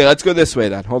maybe. Okay, let's go this way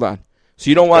then. Hold on. So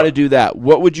you don't want to do that.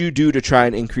 What would you do to try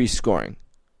and increase scoring?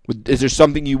 Is there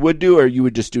something you would do, or you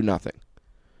would just do nothing?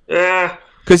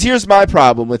 Because here's my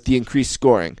problem with the increased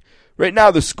scoring. Right now,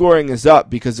 the scoring is up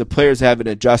because the players haven't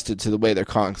adjusted to the way they're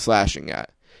calling slashing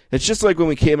yet. It's just like when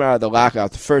we came out of the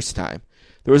lockout the first time.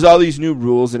 There was all these new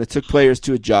rules, and it took players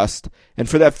to adjust. And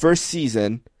for that first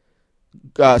season,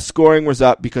 scoring was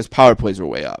up because power plays were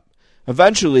way up.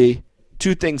 Eventually,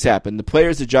 two things happened. The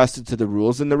players adjusted to the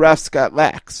rules, and the refs got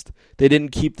laxed. They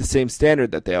didn't keep the same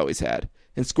standard that they always had.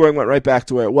 And scoring went right back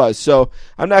to where it was. So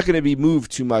I'm not going to be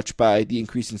moved too much by the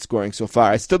increase in scoring so far.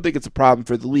 I still think it's a problem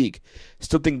for the league. I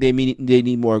still think they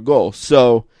need more goals.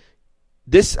 So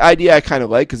this idea I kind of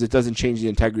like because it doesn't change the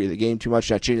integrity of the game too much.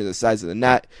 You're not changing the size of the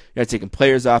net. You're not taking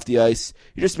players off the ice.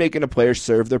 You're just making a player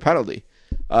serve their penalty.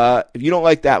 If you don't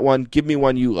like that one, give me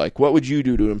one you like. What would you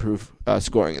do to improve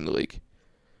scoring in the league?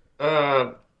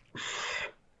 I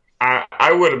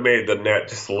would have made the net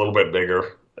just a little bit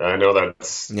bigger. I know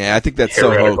that's I think that's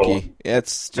heretical. So hokey.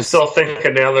 It's just, I still think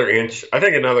another inch. I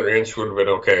think another inch would have been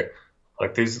okay.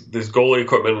 Like these goalie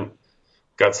equipment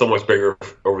got so much bigger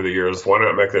over the years. Why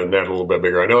not make the net a little bit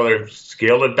bigger? I know they've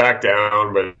scaled it back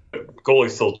down, but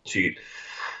goalies still cheat.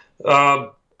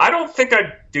 I don't think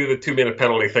I'd do the 2-minute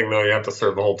penalty thing though. You have to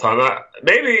serve the whole time.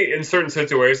 Maybe in certain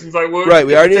situations I would. Right.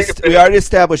 We already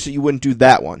established that you wouldn't do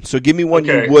that one. So give me one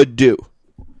you would do.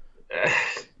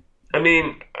 I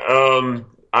mean,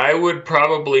 I would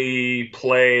probably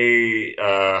play.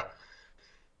 Oh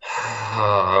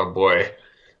boy,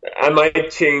 I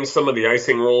might change some of the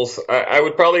icing rules. I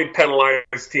would probably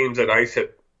penalize teams that ice the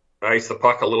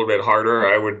puck a little bit harder.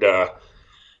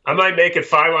 I might make it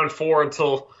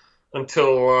 5-on-4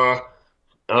 until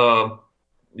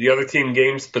the other team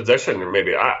gains possession. Or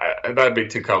maybe that'd be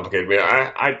too complicated.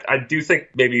 I do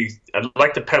think maybe I'd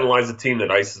like to penalize the team that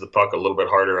ices the puck a little bit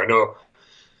harder. I know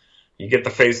you get the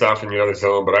face-off in the other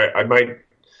zone, but I might.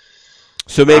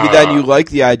 So maybe then you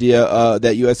like the idea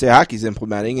that USA Hockey's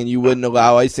implementing, and you wouldn't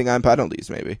allow icing on penalties,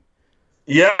 maybe.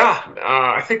 Yeah,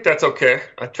 I think that's okay.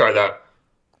 I'd try that.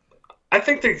 I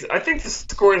think the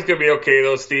scoring's going to be okay,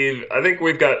 though, Steve. I think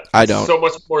we've got so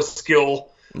much more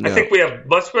skill. No. I think we have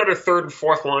much better third and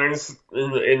fourth lines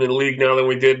in the league now than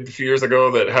we did a few years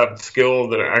ago that have skill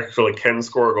that actually can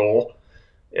score a goal.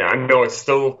 Yeah, I know it's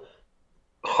still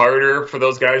harder for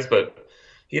those guys, but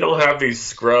you don't have these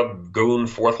scrub goon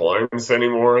fourth lines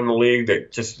anymore in the league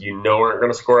that just aren't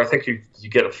going to score. I think you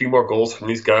get a few more goals from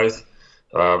these guys.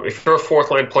 If you're a fourth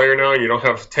line player now and you don't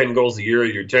have 10 goals a year,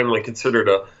 you're generally considered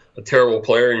a terrible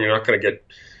player, and you're not going to get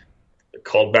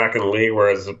called back in the league.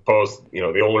 Whereas opposed,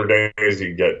 the older days,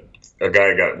 you get a guy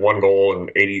who got 1 goal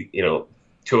and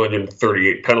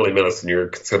 238 penalty minutes, and you're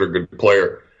considered a good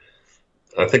player.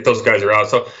 I think those guys are out.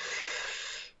 So.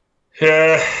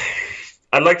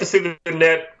 I'd like to see the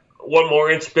net 1 more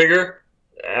inch bigger.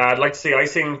 I'd like to see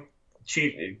icing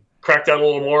crack down a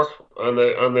little more on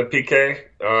the PK.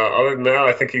 Other than that,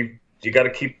 I think you got to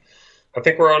keep. I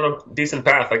think we're on a decent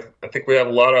path. I think we have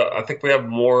I think we have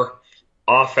more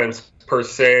offense per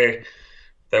se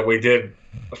than we did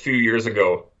a few years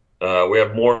ago. We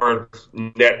have more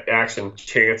net action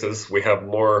chances. We have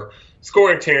more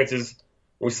scoring chances.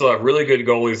 We still have really good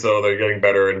goalies, though. They're getting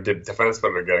better, and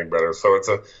defensemen are getting better. So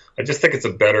I just think it's a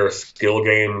better skill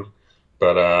game.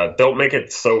 But don't make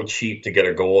it so cheap to get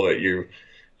a goal that you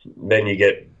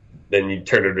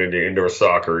turn it into indoor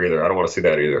soccer either. I don't want to see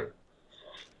that either.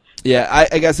 Yeah,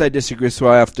 I guess I disagree. So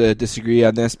I have to disagree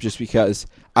on this just because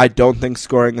I don't think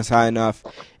scoring is high enough,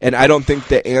 and I don't think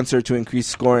the answer to increase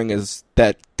scoring is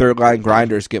that third line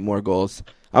grinders get more goals.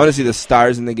 I want to see the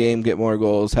stars in the game get more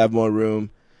goals, have more room.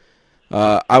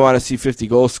 I want to see 50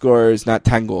 goal scorers, not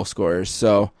 10 goal scorers.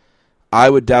 So I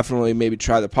would definitely maybe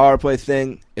try the power play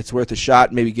thing. It's worth a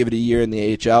shot. Maybe give it a year in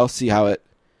the AHL, see how it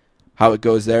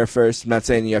goes there first. I'm not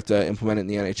saying you have to implement it in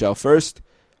the NHL first.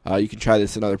 You can try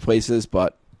this in other places,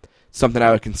 but something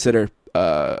I would consider.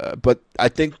 But I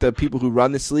think the people who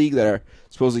run this league that are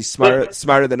supposedly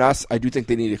smarter than us, I do think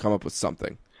they need to come up with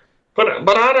something. But I'm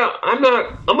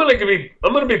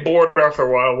gonna be bored after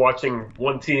a while watching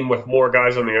one team with more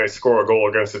guys on the ice score a goal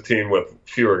against a team with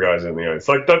fewer guys on the ice.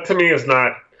 Like that to me is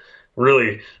not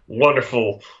really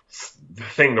wonderful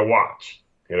thing to watch.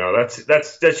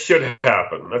 That should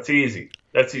happen. That's easy.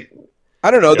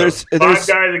 I don't know. There's 5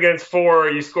 guys against 4.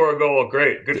 You score a goal.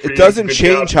 Great. Good for you. It doesn't Good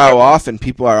change job. how often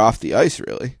people are off the ice,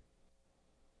 really.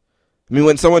 I mean,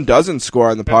 when someone doesn't score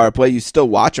on the power play, you still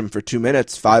watch them for 2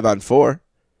 minutes, 5-on-4.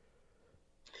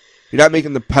 You're not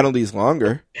making the penalties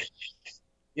longer.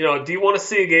 Do you want to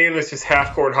see a game that's just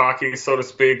half-court hockey, so to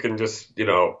speak, and just,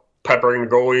 peppering the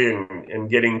goalie and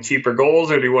getting cheaper goals,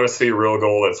 or do you want to see a real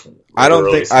goal that's I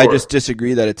don't think scored? I just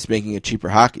disagree that it's making it cheaper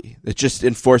hockey. It's just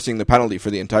enforcing the penalty for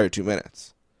the entire 2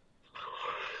 minutes.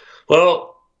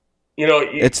 Well,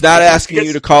 it's not asking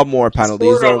you to call more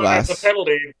penalties or less. It's a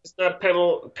penalty. It's not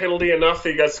penalty enough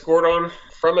that you got scored on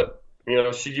from it.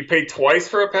 Should you pay twice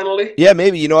for a penalty? Yeah,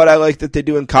 maybe. You know what I like that they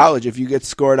do in college? If you get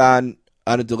scored on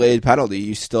a delayed penalty,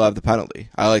 you still have the penalty.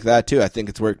 I like that too. I think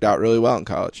it's worked out really well in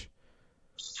college.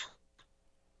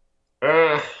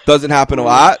 Doesn't happen a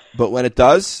lot, but when it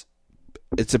does,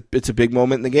 it's a big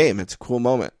moment in the game. It's a cool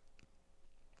moment.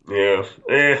 Yeah.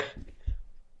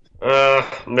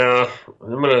 No,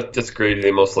 I'm going to disagree with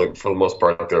you for the most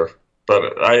part there.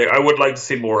 But I would like to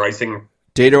see more icing.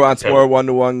 Dater wants more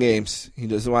 1-to-1 games. He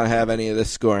doesn't want to have any of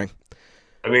this scoring.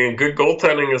 I mean, good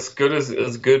goaltending is good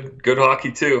as good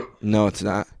hockey too. No, it's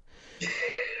not.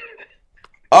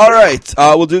 All right,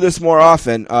 we'll do this more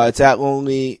often. It's at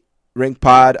Lonely Rink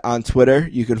Pod on Twitter.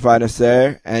 You can find us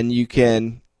there, and you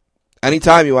can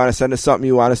anytime you want to send us something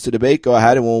you want us to debate, go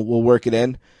ahead and we'll work it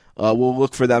in. We'll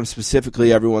look for them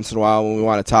specifically every once in a while when we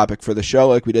want a topic for the show,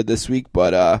 like we did this week.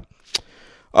 But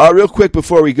real quick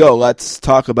before we go, let's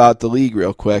talk about the league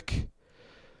real quick.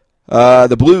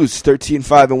 The Blues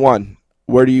 13-5-1.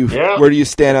 Where do you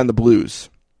stand on the Blues?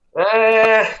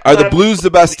 Are the Blues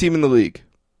the best team in the league?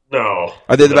 No.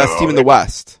 Are they the best team in the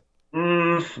West?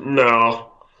 No.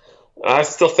 I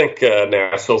still think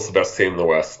Nashville's the best team in the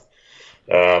West.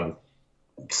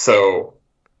 So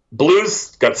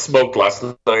Blues got smoked last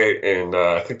night, and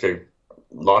I think they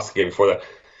lost the game before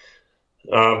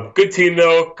that. Good team,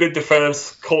 though. Good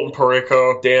defense. Colton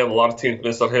Parayko. Damn, a lot of teams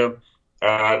missed on him.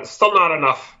 Still not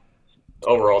enough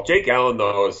overall. Jake Allen,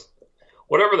 though, is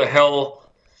whatever the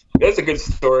hell. That's a good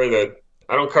story that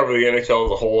I don't cover the NHL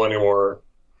as a whole anymore,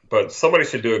 but somebody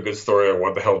should do a good story on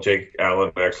what the hell Jake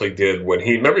Allen actually did when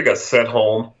he got sent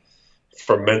home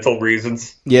for mental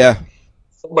reasons. Yeah.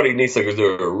 Somebody needs to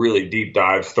do a really deep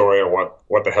dive story on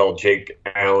what the hell Jake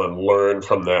Allen learned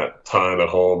from that time at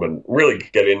home and really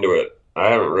get into it. I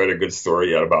haven't read a good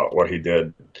story yet about what he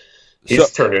did.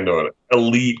 He's turned into an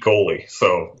elite goalie.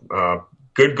 So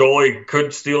good goalie,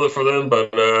 could steal it for them,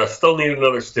 but still need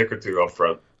another stick or two up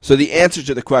front. So the answer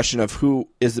to the question of who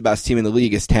is the best team in the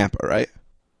league is Tampa, right?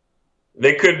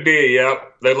 They could be,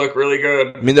 yep. They look really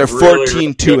good. I mean, they're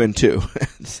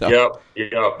 14-2-2. So.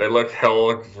 Yep. They look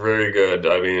very good.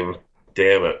 I mean,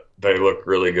 damn it. They look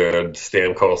really good.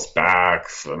 Stamkos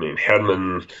backs. I mean,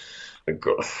 Hedman, the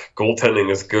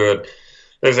goaltending is good.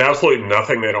 There's absolutely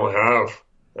nothing they don't have.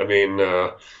 I mean,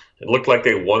 it looked like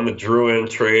they won the Drouin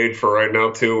trade for right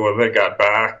now, too, when they got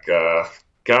back.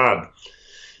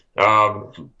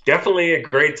 Definitely a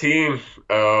great team.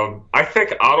 I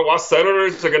think Ottawa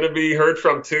Senators are going to be heard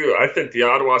from too. I think the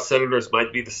Ottawa Senators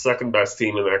might be the second best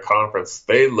team in that conference.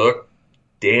 They look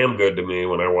damn good to me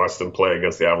when I watch them play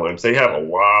against the Avalanche. They have a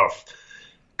lot of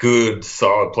good,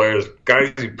 solid players.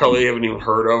 Guys you probably haven't even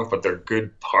heard of, but they're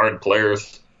good, hard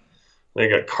players. They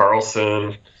got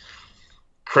Carlson.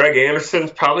 Craig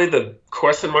Anderson's probably the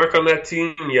question mark on that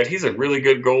team, yet he's a really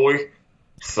good goalie.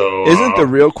 So isn't the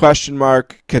real question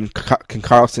mark, can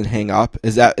Carlson hang up?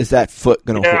 Is that foot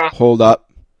going to hold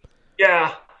up?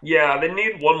 Yeah. They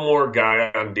need one more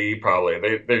guy on D probably.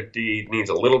 Their D needs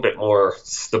a little bit more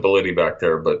stability back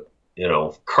there. But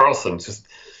Carlson just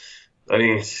a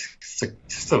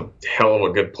hell of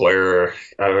a good player.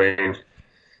 I mean,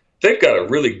 they've got a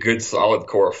really good, solid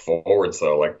core of forwards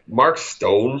though. Like Mark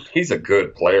Stone, he's a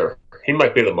good player. He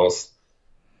might be the most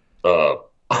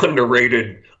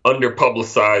underrated,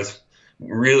 underpublicized,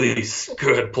 really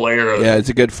good player. Yeah, it's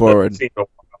a good forward.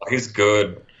 He's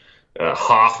good.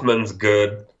 Hoffman's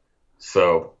good.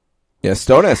 So yeah,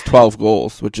 Stone has 12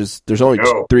 goals, which is there's only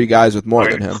 3 guys with more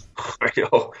than him. I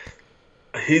know.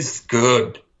 He's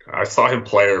good. I saw him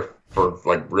play for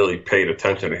really paid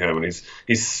attention to him, and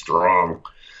he's strong.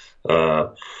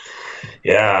 Tampa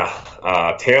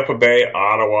Bay,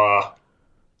 Ottawa,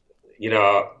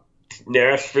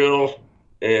 Nashville.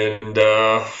 And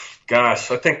I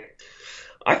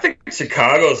think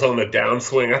Chicago's on the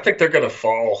downswing. I think they're going to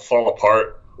fall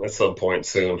apart at some point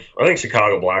soon. I think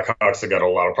Chicago Blackhawks have got a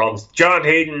lot of problems. John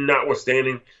Hayden,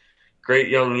 notwithstanding, great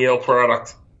young Yale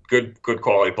product, good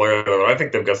quality player. I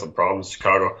think they've got some problems.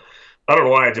 Chicago. I don't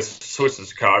know why I just switched to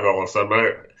Chicago all of a sudden.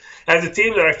 But as a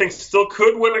team that I think still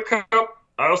could win a cup,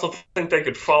 I also think they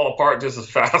could fall apart just as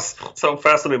fast. So I'm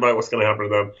fascinated by what's going to happen to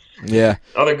them. Yeah.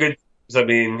 Other good teams, I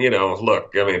mean,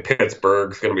 look,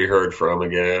 Pittsburgh's going to be heard from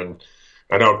again.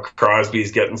 I know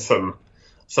Crosby's getting some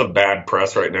bad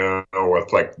press right now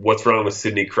with, like, what's wrong with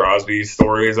Sidney Crosby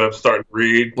stories I'm starting to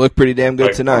read. Looked pretty damn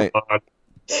good tonight.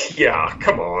 Yeah,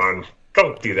 come on.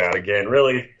 Don't do that again,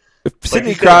 really. If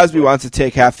Sidney Crosby wants to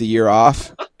take half the year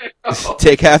off,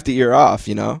 take half the year off,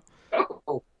 I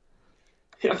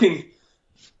mean,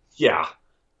 yeah.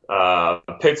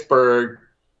 Pittsburgh.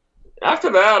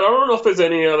 After that, I don't know if there's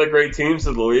any other great teams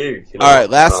in the league. All right,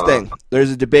 last thing.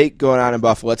 There's a debate going on in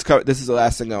Buffalo. Let's cover. This is the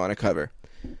last thing I want to cover.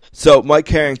 So Mike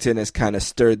Harrington has kind of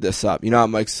stirred this up. You know how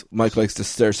Mike likes to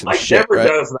stir some shit, right? Mike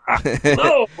never does that.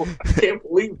 No, I can't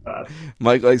believe that.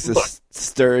 Mike likes to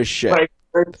stir his shit. Mike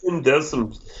Harrington does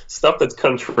some stuff that's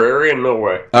contrarian. No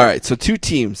way. All right, so two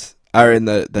teams are in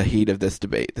the heat of this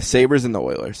debate: the Sabres and the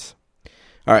Oilers.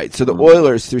 All right, so the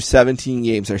Oilers through 17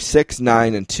 games are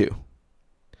 6-9-2,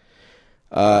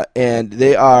 and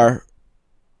they are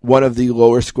one of the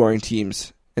lower scoring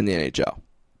teams in the NHL.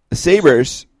 The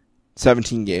Sabres,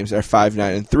 17 games, are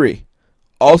 5-9-3,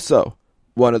 also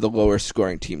one of the lower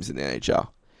scoring teams in the NHL.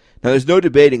 Now, there's no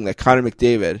debating that Connor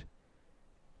McDavid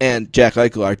and Jack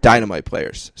Eichel are dynamite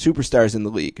players, superstars in the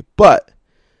league, but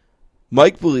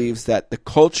Mike believes that the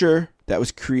culture that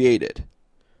was created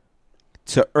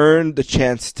to earn the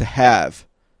chance to have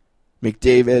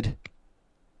McDavid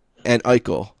and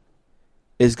Eichel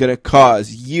is going to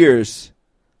cause years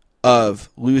of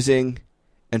losing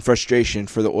and frustration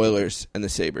for the Oilers and the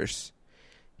Sabres.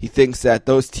 He thinks that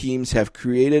those teams have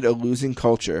created a losing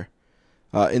culture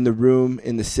in the room,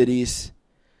 in the cities.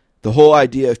 The whole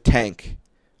idea of tank,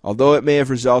 although it may have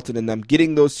resulted in them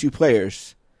getting those two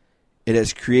players, it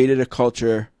has created a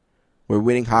culture where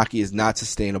winning hockey is not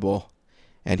sustainable.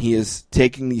 And he is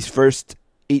taking these first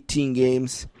 18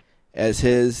 games as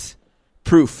his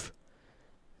proof.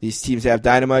 These teams have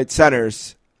dynamite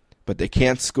centers, but they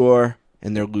can't score,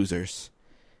 and they're losers.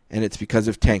 And it's because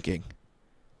of tanking.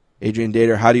 Adrian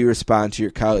Dater, how do you respond to your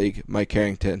colleague, Mike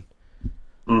Harrington,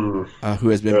 who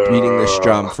has been beating this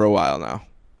drum for a while now?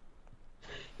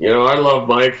 I love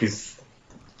Mike. He's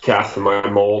cast in my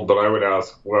mold, but I would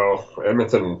ask, well,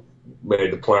 Edmonton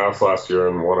made the playoffs last year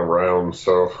and won a round,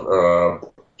 so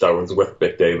that was with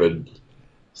McDavid.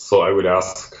 So I would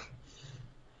ask,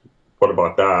 what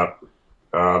about that?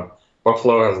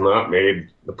 Buffalo has not made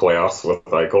the playoffs with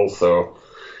Eichel, so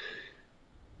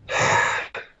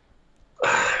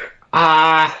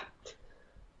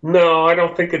no, I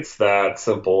don't think it's that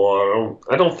simple.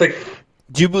 I don't think.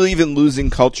 Do you believe in losing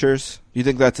cultures? Do you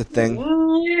think that's a thing?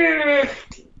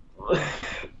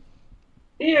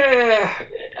 Yeah,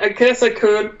 I guess I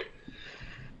could.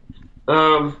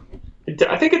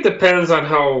 I think it depends on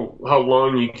how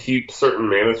long you keep certain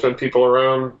management people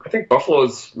around. I think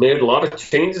Buffalo's made a lot of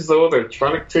changes, though. They're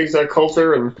trying to change that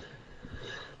culture, and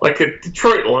like the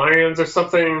Detroit Lions or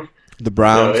something. The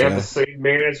Browns, they have the same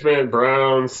management.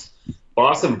 Browns,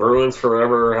 Boston Bruins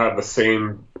forever have the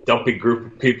same dumpy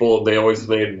group of people. They always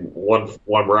made one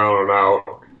round and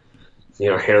out.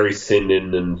 Harry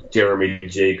Sinden and Jeremy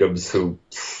Jacobs, who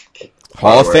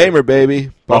Hall of Famer,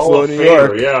 baby. Buffalo, New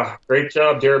York. Yeah, great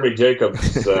job, Jeremy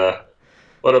Jacobs.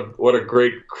 What a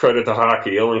great credit to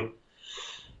hockey.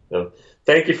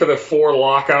 Thank you for the 4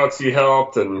 lockouts you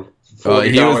helped, and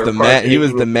he was the man. He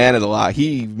was the man of the lock.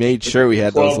 He made sure we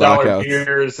had those lockouts. $12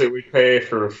 beers that we pay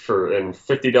for and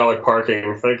 $50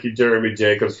 parking. Thank you, Jeremy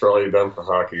Jacobs, for all you've done for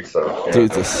hockey. So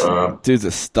yeah. Dude's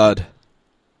a stud.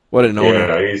 What an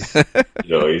owner. Yeah,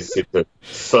 he's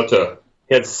such a.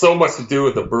 He had so much to do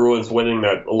with the Bruins winning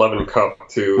that 11 Cup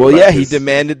too. Well, yeah, he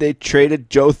demanded they traded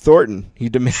Joe Thornton. He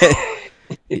demanded.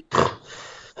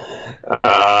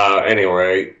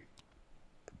 Anyway,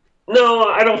 no,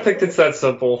 I don't think it's that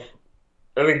simple.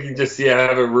 I think you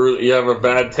have a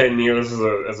bad 10 years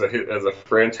as a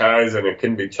franchise, and it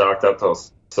can be chalked up to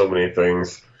so many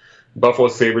things. Buffalo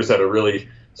Sabres had a really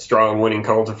strong winning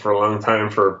culture for a long time,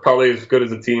 for probably as good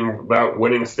as a team without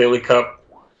winning a Stanley Cup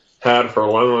had for a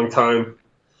long, long time.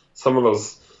 Some of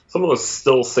those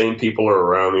still same people are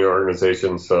around the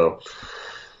organization, so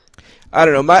I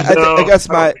don't know. I guess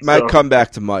my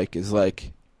comeback to Mike is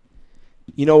like,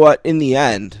 you know what? In the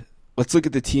end, let's look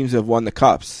at the teams that have won the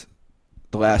Cups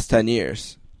the last 10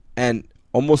 years, and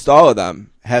almost all of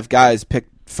them have guys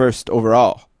picked first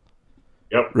overall.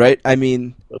 Yep. Right? I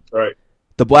mean, that's right.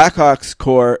 The Blackhawks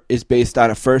core is based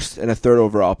on a first and a third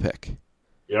overall pick.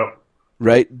 Yep.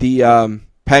 Right? The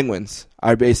Penguins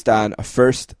are based on a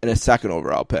first and a second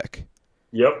overall pick.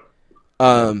 Yep.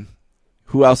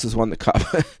 who else has won the cup?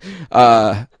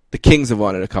 The Kings have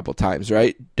won it a couple times,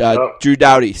 right? Drew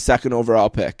Doughty, second overall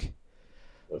pick.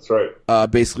 That's right.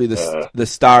 Basically the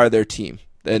star of their team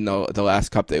in the last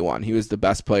cup they won. He was the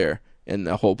best player in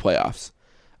the whole playoffs.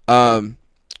 Tampa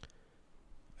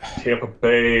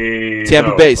Bay.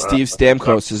 Steve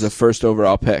Stamkos is a first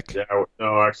overall pick. Yeah,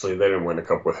 no, actually, they didn't win a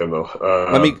cup with him though.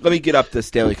 Let me get up the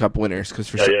Stanley Cup winners because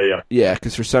for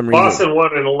some reason Boston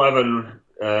won in 11.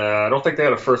 I don't think they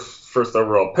had a first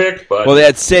overall pick, but they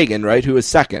had Sagan, right, who was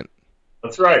second.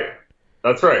 That's right.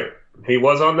 He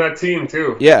was on that team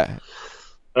too. Yeah.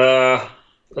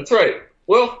 That's right.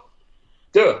 Well,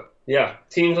 yeah,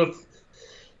 teams with.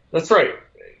 That's right.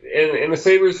 And the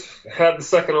Sabres had the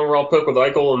second overall pick with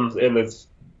Eichel, and the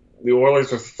Oilers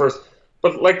were first.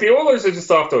 But like the Oilers are just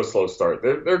off to a slow start.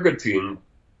 They're a good team.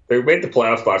 They made the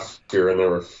playoffs last year,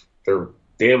 and they're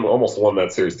damn almost won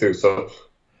that series too. So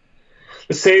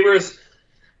the Sabres,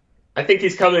 I think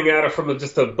he's coming at it from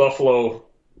just a Buffalo.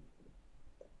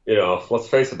 Let's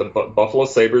face it, the Buffalo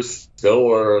Sabres still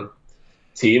are a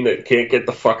team that can't get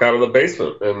the fuck out of the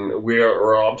basement, and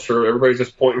I'm sure everybody's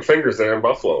just pointing fingers there in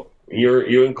Buffalo.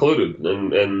 You included,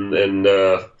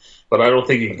 but I don't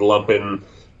think you can lump in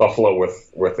Buffalo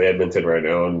with Edmonton right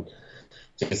now and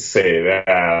just say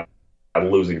that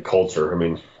losing culture. I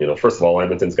mean, first of all,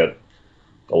 Edmonton's got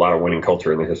a lot of winning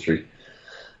culture in their history.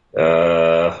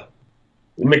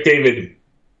 McDavid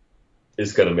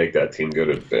is going to make that team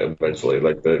good eventually.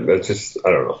 That's just,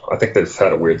 I don't know. I think they've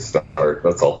had a weird start.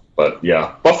 That's all. But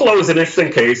yeah, Buffalo is an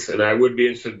interesting case, and I would be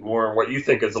interested more in what you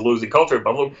think is a losing culture in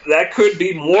Buffalo. That could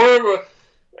be more of an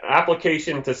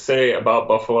application to say about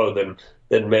Buffalo than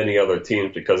many other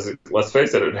teams, because let's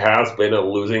face it has been a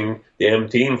losing damn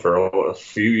team for a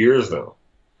few years now.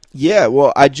 Yeah,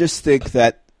 well, I just think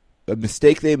that a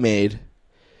mistake they made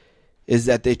is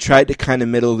that they tried to kind of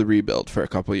middle the rebuild for a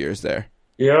couple of years there.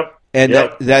 Yep. And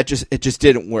that just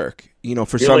didn't work.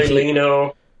 For some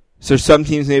teams. So some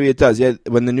teams maybe it does. Yeah,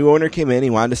 when the new owner came in, he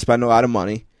wanted to spend a lot of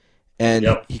money, and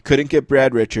he couldn't get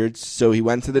Brad Richards, so he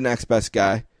went to the next best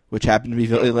guy, which happened to be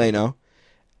Ville Laino,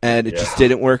 and it just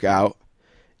didn't work out.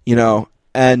 And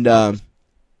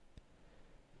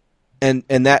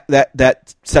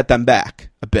that set them back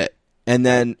a bit. And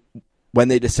then when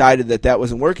they decided that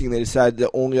wasn't working, they decided the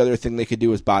only other thing they could do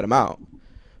was bottom out.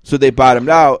 So they bottomed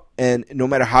out, and no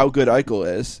matter how good Eichel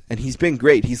is, and he's been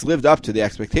great, he's lived up to the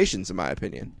expectations, in my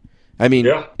opinion. I mean,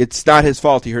 it's not his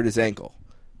fault he hurt his ankle.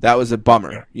 That was a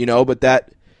bummer,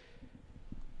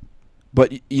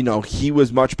 but he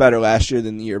was much better last year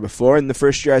than the year before, and the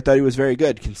first year I thought he was very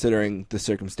good considering the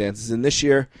circumstances. And this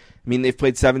year, I mean, they've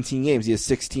played 17 games. He has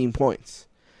 16 points.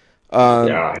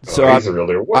 So he's a real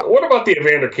deal. What about the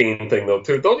Evander Kane thing, though,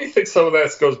 too? Don't you think some of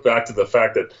that goes back to the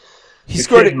fact that he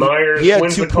scored Myers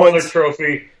wins the Calder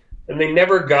Trophy, and they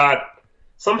never got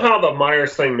 – somehow the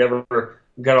Myers thing never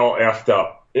got all effed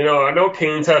up. I know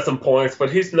Kane's had some points,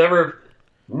 but he's never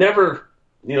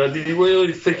did you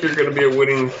really think you're going to be a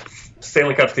winning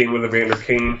Stanley Cup team with Evander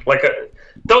Kane?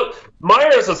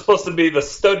 Myers was supposed to be the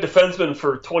stud defenseman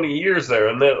for 20 years there,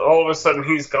 and then all of a sudden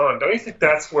he's gone. Don't you think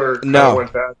that's where it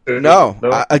went bad? No.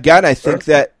 I think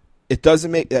that it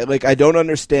doesn't make – I don't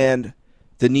understand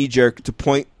the knee-jerk to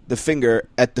point the finger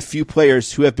at the few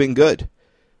players who have been good.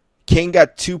 Kane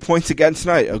got 2 points again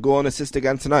tonight, a goal and assist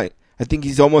again tonight. I think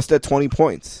he's almost at 20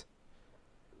 points.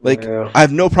 I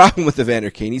have no problem with Evander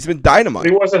Kane. He's been dynamite.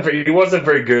 He wasn't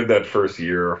very good that first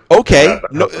year. Okay,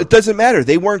 no, it doesn't matter.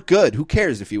 They weren't good. Who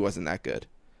cares if he wasn't that good?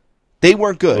 They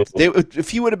weren't good. If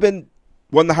he would have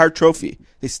won the Hart Trophy,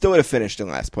 they still would have finished in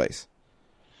last place.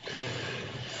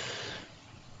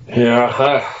 Yeah.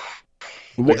 How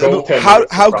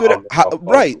good?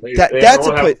 Right. That's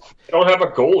a place. They don't have a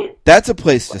goalie. That's a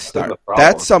place to start.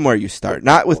 That's somewhere you start.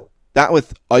 Not with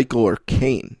Eichel or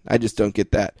Kane. I just don't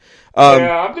get that.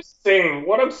 I'm just saying.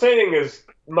 What I'm saying is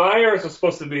Myers was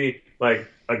supposed to be like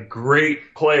a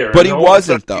great player, but he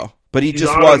wasn't though. But he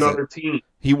just wasn't.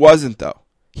 He wasn't though.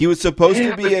 He was supposed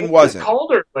to be and wasn't.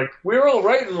 Calder, we're all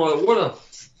right and what a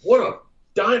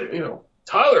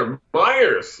Tyler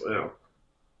Myers,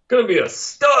 gonna be a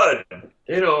stud.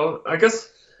 I guess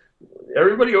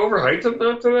everybody overhyped him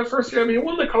after that first year. I mean, he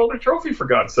won the Calder Trophy, for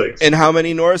God's sakes. And how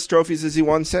many Norris trophies has he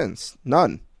won since?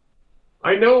 None.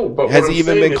 I know, but has he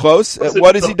even been close?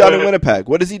 What has he done in Winnipeg?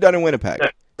 What has he done in Winnipeg?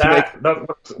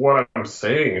 That's what I'm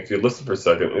saying, if you listen for a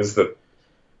second, is that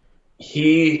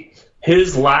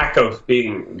his lack of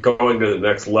going to the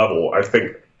next level, I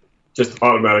think, just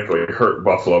automatically hurt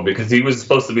Buffalo, because he was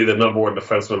supposed to be the number one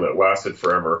defenseman that lasted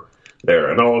forever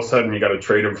there. And all of a sudden you got to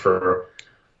trade him for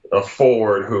a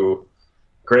forward who,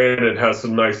 granted, has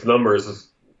some nice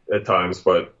numbers at times,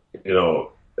 but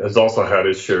has also had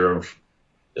his share of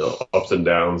ups and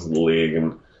downs in the league,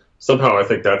 and somehow I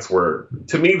think that's where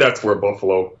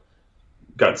Buffalo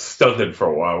got stunted for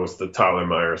a while, was the Tyler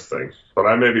Myers thing. But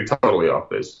I may be totally off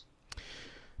base.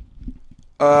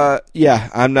 Yeah,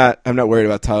 I'm not worried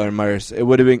about Tyler Myers. It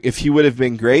would have been, if he would have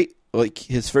been great, like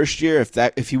his first year,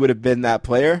 if he would have been that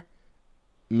player,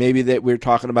 maybe that we're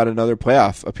talking about another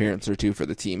playoff appearance or two for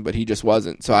the team, but he just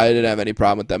wasn't. So I didn't have any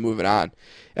problem with them moving on.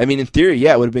 I mean, in theory,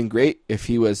 yeah, it would have been great if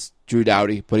he was Drew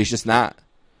Doughty, but he's just not.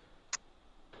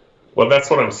 Well, that's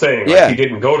what I'm saying. Yeah. He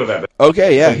didn't go to that.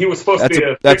 Okay, yeah. So he was supposed to be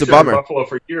a that's a fixture bummer. in Buffalo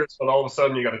for years, but all of a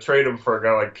sudden you got to trade him for a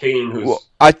guy like Kane, who's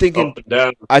I think up and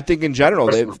down. I think in general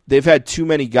they've had too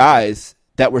many guys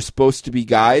that were supposed to be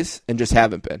guys and just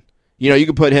haven't been. You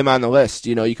could put him on the list.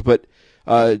 You could put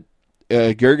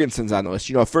Gergensen's on the list.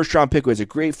 A first-round pick was a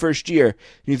great first year. And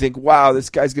you think, wow, this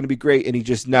guy's going to be great, and he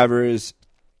just never is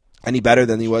any better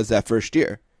than he was that first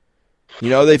year.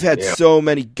 They've had so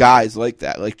many guys like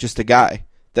that, like just a guy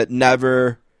that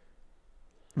never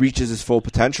reaches his full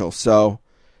potential. So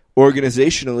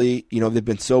organizationally, they've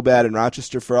been so bad in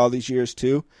Rochester for all these years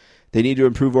too. They need to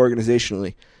improve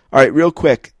organizationally. All right, real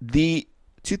quick. The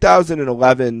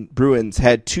 2011 Bruins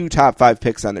had 2 top 5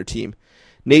 picks on their team.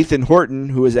 Nathan Horton,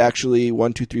 who was actually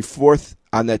 4th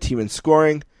on that team in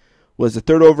scoring, was the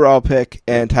 3rd overall pick,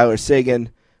 and Tyler Seguin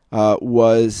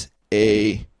was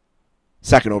a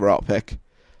 2nd overall pick.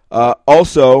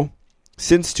 Also,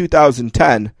 since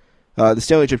 2010, the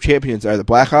Stanley Cup champions are the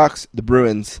Blackhawks, the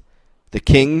Bruins, the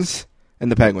Kings,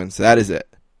 and the Penguins. That is it.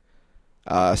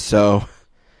 So,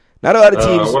 not a lot of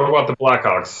teams. What about the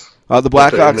Blackhawks? The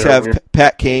Blackhawks have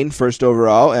Pat Kane, 1st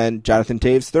overall, and Jonathan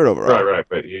Taves, 3rd overall. Right.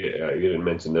 But you didn't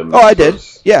mention them. Oh, I did.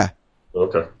 Yeah.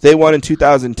 Okay. They won in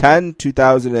 2010,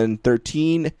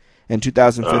 2013, and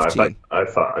 2015. I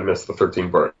thought I missed the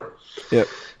 13 part. Yep.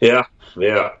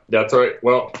 Yeah, that's right.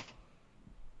 Well,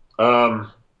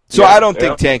 so I don't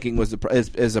think tanking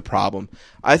is a problem.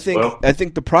 I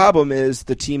think the problem is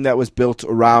the team that was built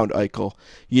around Eichel.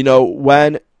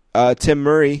 When Tim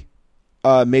Murray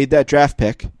made that draft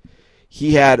pick,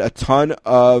 he had a ton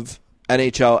of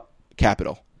NHL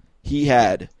capital. He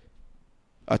had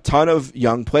a ton of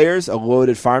young players, a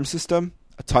loaded farm system,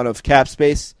 a ton of cap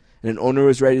space, and an owner who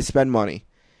was ready to spend money.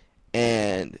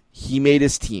 And he made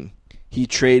his team. He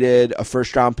traded a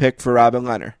first-round pick for Robin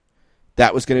Lehner.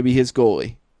 That was going to be his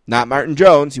goalie. Not Martin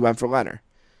Jones. He went for Lehner.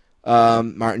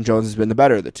 Martin Jones has been the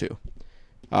better of the two.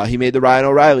 He made the Ryan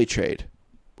O'Reilly trade,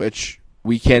 which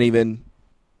we can't even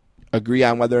agree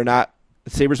on whether or not the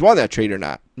Sabres won that trade or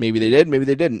not. Maybe they did, maybe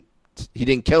they didn't. He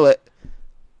didn't kill it,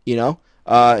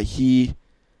 He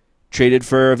traded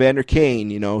for Evander Kane.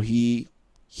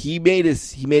 He made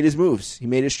his moves. He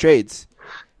made his trades,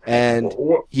 and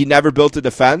he never built a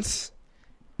defense.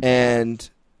 And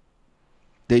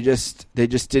they just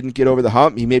didn't get over the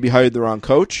hump. He maybe hired the wrong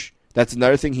coach. That's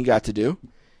another thing he got to do.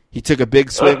 He took a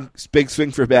big swing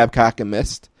for Babcock and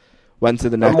missed. Went to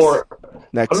the next guy.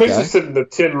 I'm interested in the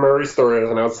Tim Murray story as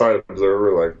an outside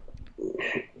observer.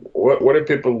 Like, what do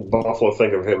people in Buffalo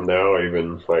think of him now?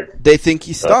 Even they think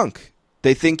he stunk.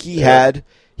 They think he had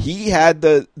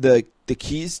the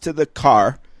keys to the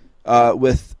car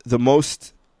with the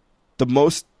most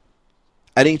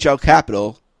NHL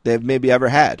capital they've maybe ever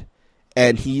had,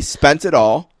 and he spent it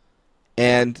all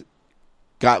and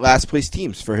got last place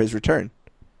teams for his return.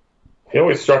 He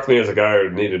always struck me as a guy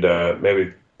who needed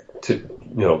maybe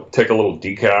to take a little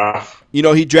decaf.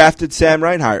 He drafted Sam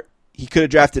Reinhart. He could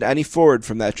have drafted any forward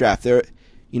from that draft.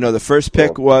 The first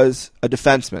pick was a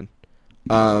defenseman,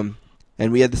 and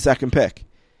we had the second pick,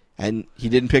 and he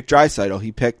didn't pick Draisaitl.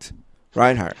 He picked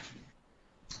Reinhart.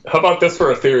 How about this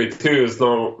for a theory too? Is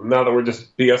now that we're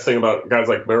just BSing about guys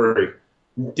like Murray,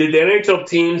 did the NHL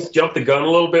teams jump the gun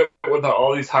a little bit with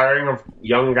all these hiring of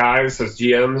young guys as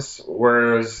GMs?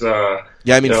 Whereas,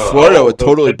 Florida would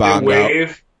totally bomb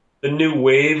out. The new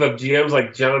wave of GMs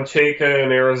like John Chayka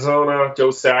in Arizona, Joe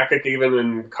Sakic even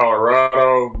in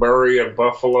Colorado, Murray in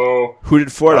Buffalo. Who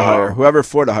did Florida hire? Whoever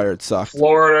Florida hired sucked.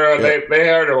 Florida, they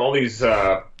hired all these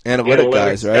analytic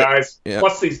guys, right? Yeah.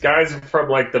 Plus these guys from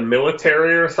like the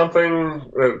military or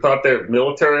something thought their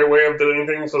military way of doing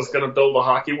things was going to build a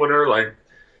hockey winner. Like,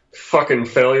 fucking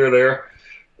failure there.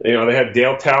 They had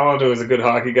Dale Talent, who was a good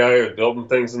hockey guy, who was building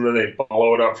things, and then they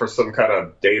blow it up for some kind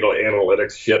of data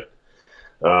analytics shit.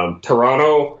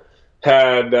 Toronto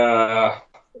had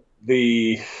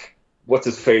the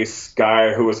what's-his-face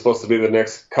guy who was supposed to be the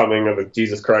next coming of the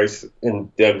Jesus Christ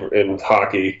in Denver in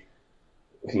hockey.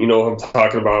 You know who I'm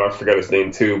talking about? I forgot his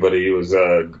name too, but he was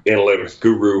an analytics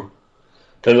guru.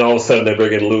 And all of a sudden they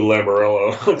bring in Lou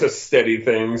Lamoriello to steady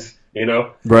things,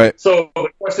 Right. So the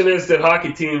question is, did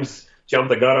hockey teams jump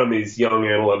the gun on these young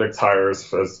analytics hires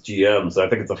as GMs? I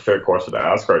think it's a fair question to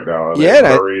ask right now. I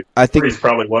think Murray's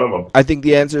probably one of them. I think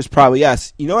the answer is probably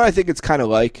yes. You know what I think it's kind of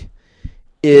like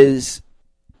is,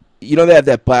 they have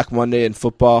that Black Monday in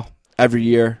football every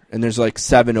year, and there's like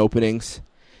 7 openings,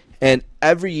 and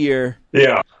every year,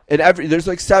 there's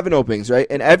like 7 openings, right?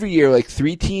 And every year, like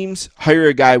 3 teams hire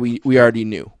a guy we already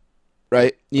knew,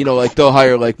 right? Like they'll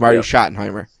hire like Marty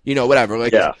Schottenheimer, whatever,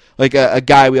 like a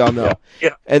guy we all know.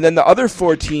 Yeah. And then the other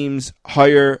 4 teams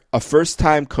hire a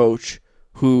first-time coach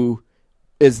who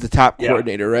is the top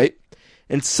coordinator, right?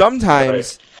 And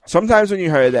sometimes when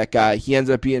you hire that guy, he ends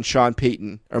up being Sean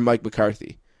Payton or Mike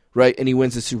McCarthy, right? And he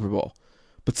wins the Super Bowl.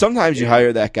 But sometimes you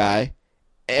hire that guy,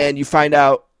 and you find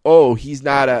out, he's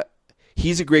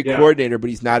a great coordinator,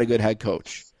 but he's not a good head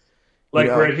coach.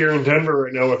 Right here in Denver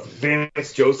right now with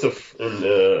Vance Joseph and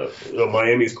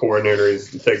Miami's coordinator,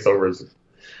 he takes over.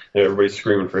 Everybody's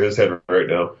screaming for his head right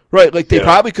now. Right, like they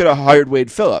probably could have hired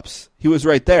Wade Phillips. He was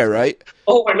right there, right?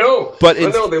 Oh, I know. But I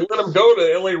know they let him go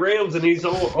to LA Rams, and he's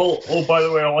by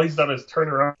the way, all he's done is turn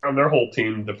around their whole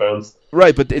team defense.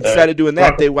 Right, but instead of doing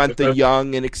that, they went the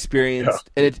young and experienced,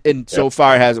 and so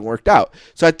far it hasn't worked out.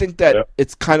 So I think that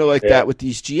it's kind of like that with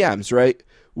these GMs, right?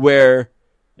 Where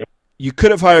you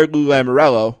could have hired Lou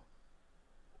Lamoriello,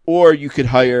 or you could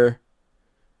hire,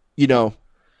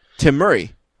 Tim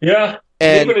Murray. Yeah.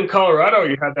 And even in Colorado,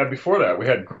 you had that before that. We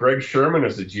had Greg Sherman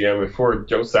as the GM before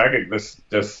Joe Sakic,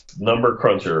 this number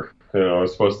cruncher.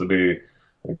 Was supposed to be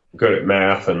good at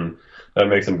math, and that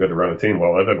makes him good to run a team.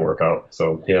 Well, that didn't work out.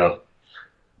 So, no,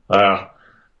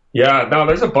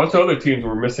 there's a bunch of other teams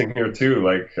we're missing here, too.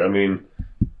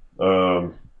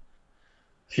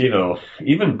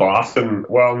 Even Boston.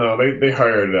 Well, no, they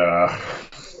hired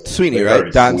Sweeney,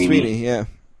 right? Don Sweeney, yeah.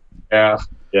 Yeah.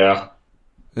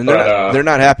 And they're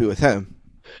not happy with him.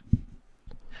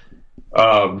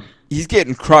 He's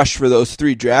getting crushed for those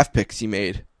 3 draft picks he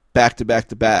made back to back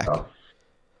to back.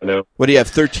 I know. What do you have,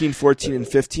 13, 14, and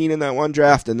 15 in that one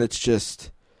draft? And it's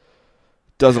just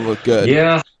doesn't look good.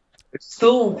 Yeah. They're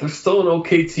still an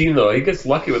okay team, though. He gets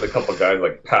lucky with a couple of guys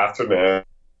like Pasternak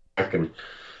and,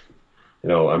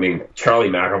 Charlie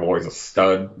McAvoy's a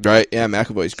stud. Right, yeah,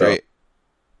 McAvoy's great.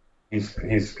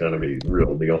 He's going to be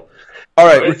real deal. All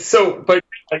right.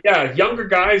 Younger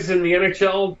guys in the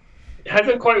NHL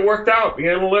hasn't quite worked out. The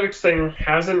analytics thing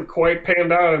hasn't quite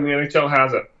panned out, and the NHL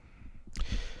has it.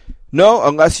 No,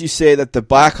 unless you say that the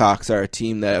Blackhawks are a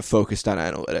team that have focused on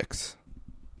analytics.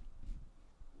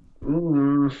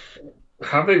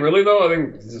 Have they really, though? I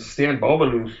think Stan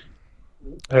Bowman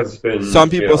has been... Some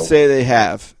people say they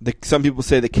have. Some people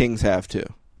say the Kings have, too.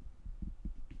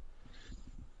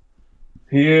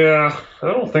 Yeah, I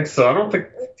don't think so. I don't think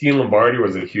Dean Lombardi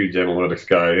was a huge analytics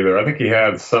guy either. I think he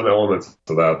had some elements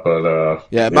to that, but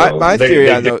my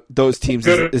theory on those teams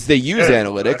is they use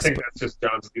analytics. I think that's just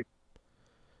John Stevens.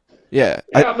 Yeah,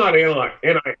 I'm not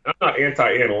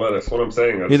anti-analytics. What I'm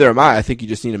saying is, neither am I. I think you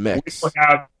just need a mix.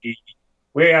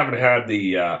 We haven't had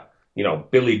the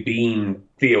Billy Bean,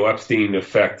 Theo Epstein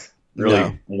effect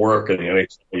really work in the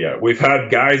NHL yet. We've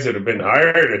had guys that have been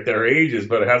hired at their ages,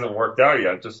 but it hasn't worked out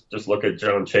yet. Just look at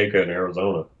John Chayka in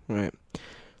Arizona. Right.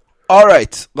 All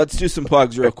right, let's do some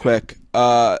plugs real quick.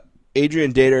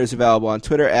 Adrian Dater is available on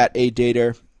Twitter at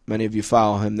 @Dater. Many of you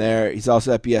follow him there. He's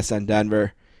also at BSN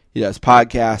Denver. He does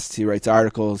podcasts. He writes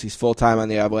articles. He's full-time on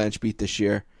the Avalanche beat this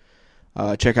year.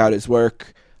 Check out his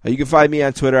work. You can find me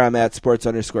on Twitter. I'm at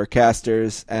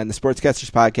sports_casters. And the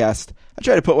Sportscasters podcast, I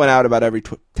try to put one out about every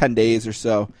 10 days or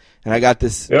so. And I got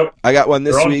this. Yep. I got one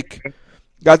this week.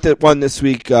 Got the one this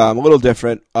week a little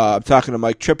different. I'm talking to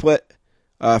Mike Triplett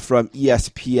from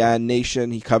ESPN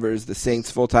Nation. He covers the Saints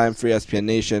full-time for ESPN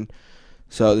Nation.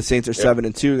 So the Saints are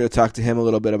 7-2. We're going to talk to him a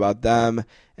little bit about them.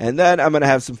 And then I'm going to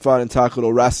have some fun and talk a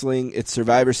little wrestling. It's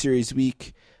Survivor Series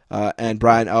week. And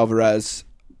Brian Alvarez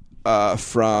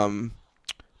from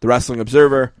the Wrestling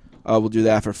Observer will do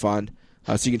that for fun.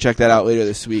 So you can check that out later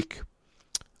this week.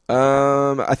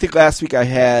 I think last week I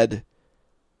had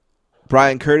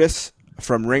Brian Curtis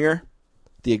from Ringer,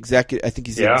 the executive. I think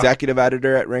he's the executive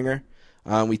editor at Ringer.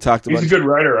 We talked about. He's a good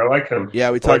writer. I like him. Yeah,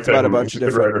 we talked about a bunch of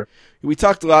different. We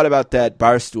talked a lot about that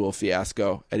Barstool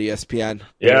fiasco at ESPN.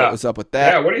 Yeah, what was up with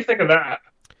that? Yeah, what do you think of that?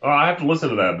 Oh, I have to listen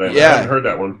to that then. Yeah. I haven't heard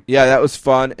that one. Yeah, that was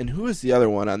fun. And who is the other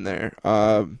one on there?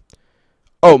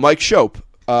 Mike Shope.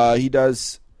 He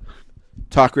does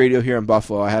talk radio here in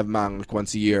Buffalo. I have him on like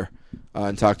once a year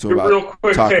and talk to him about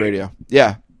talk radio.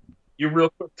 Yeah. Your real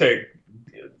quick take.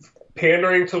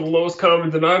 pandering to the lowest common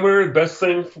denominator the best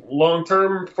thing long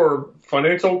term for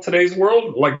financial today's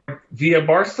world, like via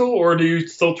Barstool, or do you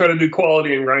still try to do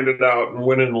quality and grind it out and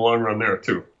win in the long run there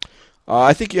too?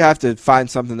 I think you have to find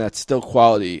something that's still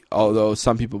quality, although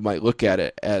some people might look at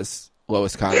it as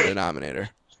lowest common denominator,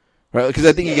 right? Because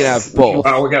I think you can have both.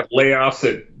 Wow, we got layoffs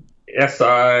at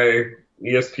SI,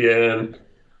 ESPN.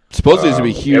 Supposedly there's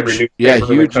going to be huge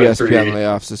ESPN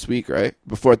layoffs this week, right?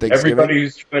 Before Thanksgiving. Everybody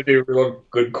who's trying to do real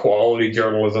good quality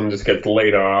journalism just gets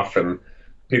laid off, and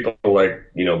people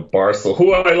like, Barstool,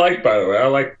 who I like, by the way.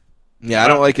 I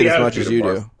don't like it as much as you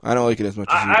do. I don't like it as much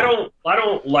as you do. I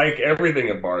don't like everything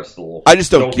at Barstool. I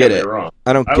just don't get it.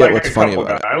 I don't get what's funny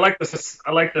about it. I like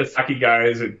the hockey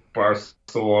guys at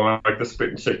Barstool. I like the Spit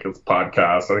and Chickens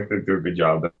podcast. I think they do a good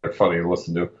job. They're funny to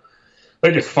listen to.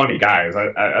 They're just funny guys.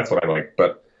 That's what I like.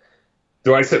 But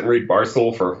do I sit and read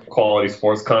Barstool for quality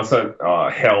sports content?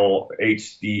 Hell,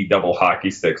 HD double hockey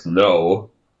sticks,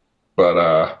 no.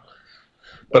 But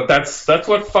that's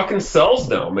what fucking sells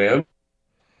now, man.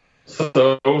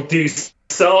 So do you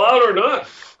sell out or not?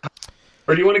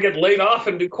 Or do you want to get laid off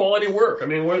and do quality work? I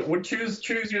mean, what choose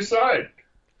your side?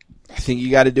 I think you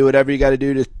got to do whatever you got to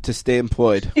do to stay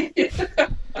employed.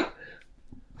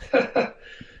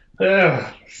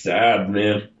 Sad,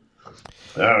 man.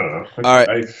 I don't know. All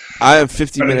right, I am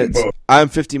 50 minutes. I am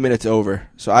 50 minutes over,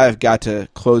 so I have got to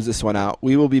close this one out.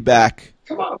 We will be back.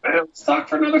 Come on, man. Let's talk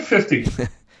for another 50.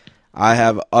 I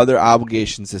have other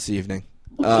obligations this evening.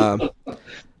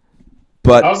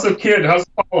 But how's the kid? How's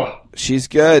Paula? She's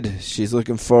good. She's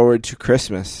looking forward to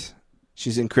Christmas.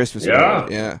 She's in Christmas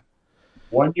mode. Yeah.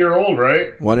 1 year old,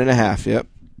 right? 1.5. Yep.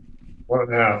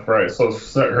 1.5. Right. So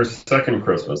her second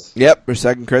Christmas. Yep, her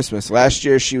second Christmas. Last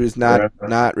year she was not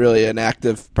really an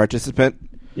active participant.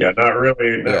 Yeah, not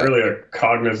really a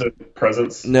cognizant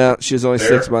presence. No, she was only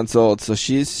 6 months old, so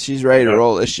she's ready to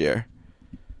roll this year.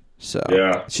 So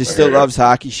she still loves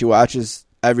hockey. She watches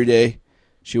every day.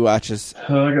 She watches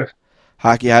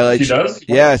hockey highlights. She does?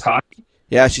 Yeah. Hockey?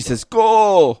 Yeah, she says,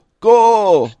 goal!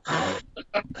 Goal!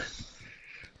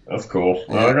 That's cool.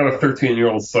 Yeah. I got a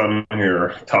 13-year-old son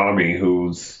here, Tommy,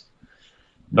 who's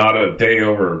not a day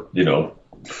over,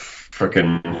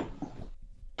 freaking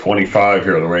 25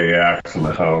 here the way he acts in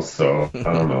the house. So, I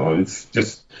don't know. It's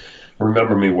just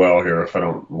remember me well here if I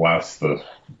don't last a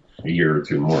year or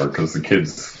two more because the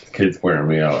kids wearing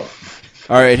me out.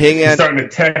 All right, hang on. He's starting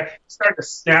to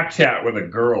Snapchat with a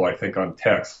girl, I think, on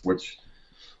text, which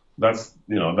that's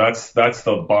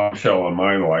the bombshell in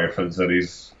my life is that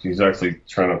he's actually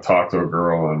trying to talk to a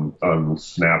girl on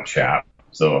Snapchat.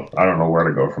 So I don't know where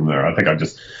to go from there. I think I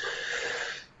just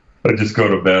go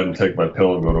to bed and take my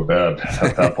pill and go to bed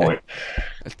at that point.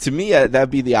 To me, that'd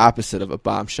be the opposite of a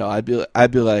bombshell. I'd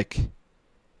be like,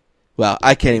 well,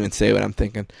 I can't even say what I'm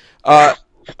thinking.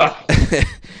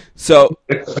 So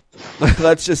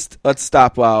let's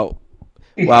stop while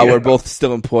we're both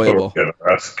still employable.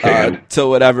 To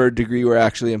whatever degree we're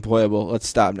actually employable. Let's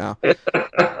stop now.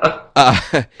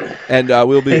 And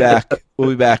we'll be back. We'll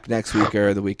be back next week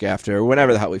or the week after, or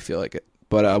whenever the hell we feel like it.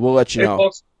 But we'll let you know.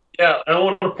 Folks, I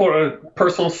want to put a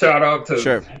personal shout out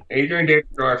to Adrian Dater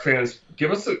and our fans.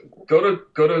 Go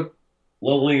to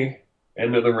Lonely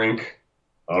End of the Rink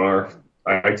on our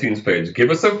iTunes page.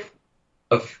 Give us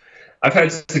I've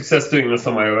had success doing this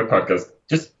on my other podcast.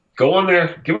 Just go on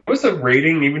there, give us a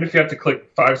rating, even if you have to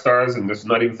click 5 stars and just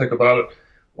not even think about it,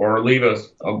 or leave us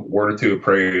a word or two of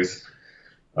praise.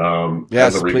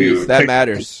 Yes, as a review. Please. That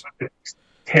matters.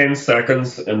 10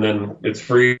 seconds, and then it's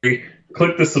free.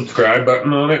 Click the subscribe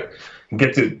button on it and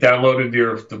get to download it to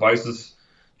your devices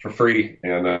for free.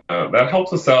 And that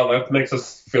helps us out. That makes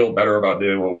us feel better about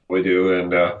doing what we do.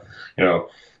 And,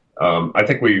 I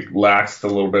think we laxed a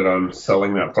little bit on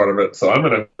selling that part of it. So I'm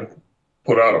going to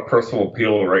put out a personal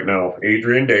appeal right now.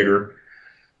 Adrian Dater,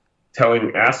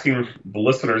 asking the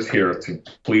listeners here to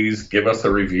please give us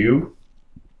a review,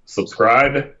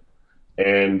 subscribe,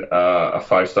 and a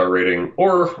 5-star rating,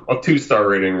 or a 2-star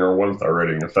rating, or a 1-star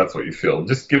rating, if that's what you feel.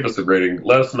 Just give us a rating.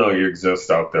 Let us know you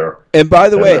exist out there. And by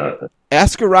the way,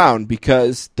 ask around,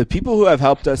 because the people who have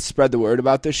helped us spread the word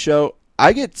about this show,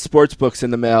 I get sports books in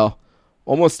the mail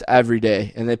almost every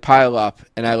day, and they pile up,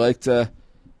 and I like to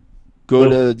go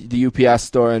to the UPS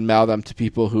store and mail them to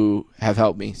people who have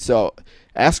helped me. So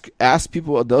ask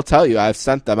people. They'll tell you. I've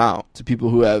sent them out to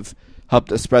people who have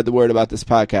helped us spread the word about this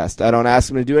podcast. I don't ask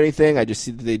them to do anything. I just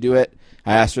see that they do it.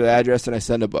 I ask for the address, and I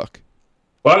send a book.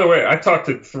 By the way, I talked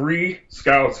to 3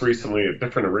 scouts recently at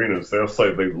different arenas. They'll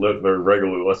say they're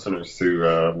regular listeners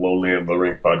to Lonely and the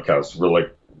Rink podcast. We're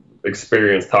like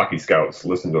experienced hockey scouts.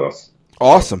 Listen to us.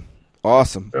 Awesome.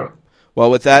 Yeah. Well,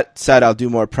 with that said, I'll do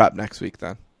more prep next week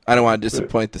then. I don't want to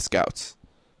disappoint the scouts.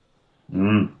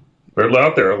 They're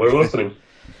out there. They're listening.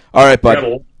 All right, bud. We got a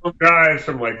lot of guys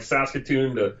from like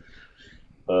Saskatoon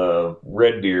to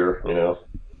Red Deer,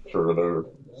 for their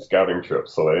scouting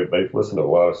trips. So they listen to a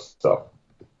lot of stuff.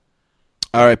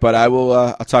 All right, bud.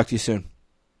 I'll talk to you soon.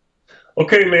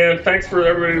 Okay, man. Thanks for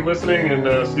everybody listening.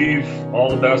 And Steve, all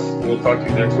the best. We'll talk to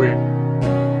you next week.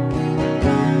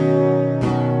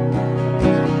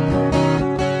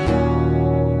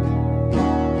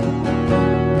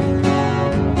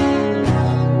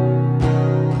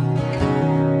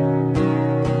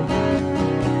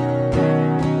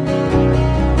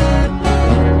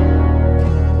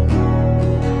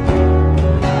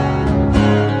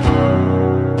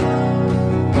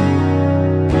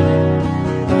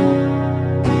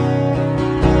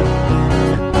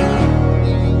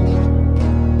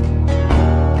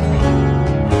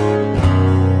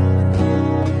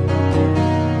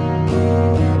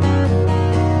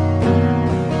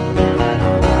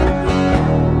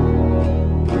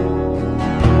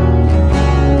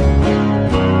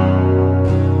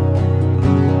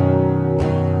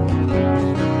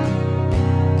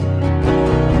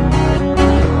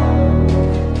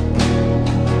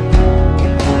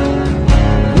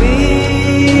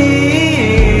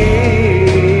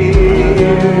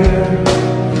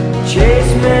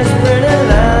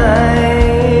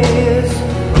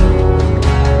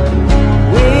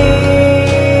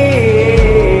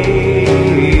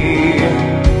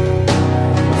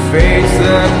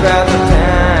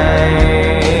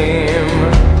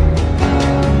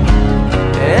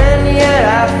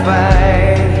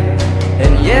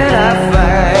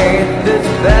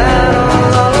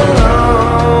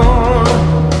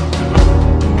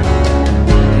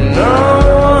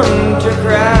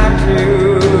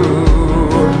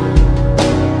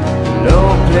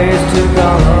 To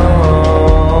go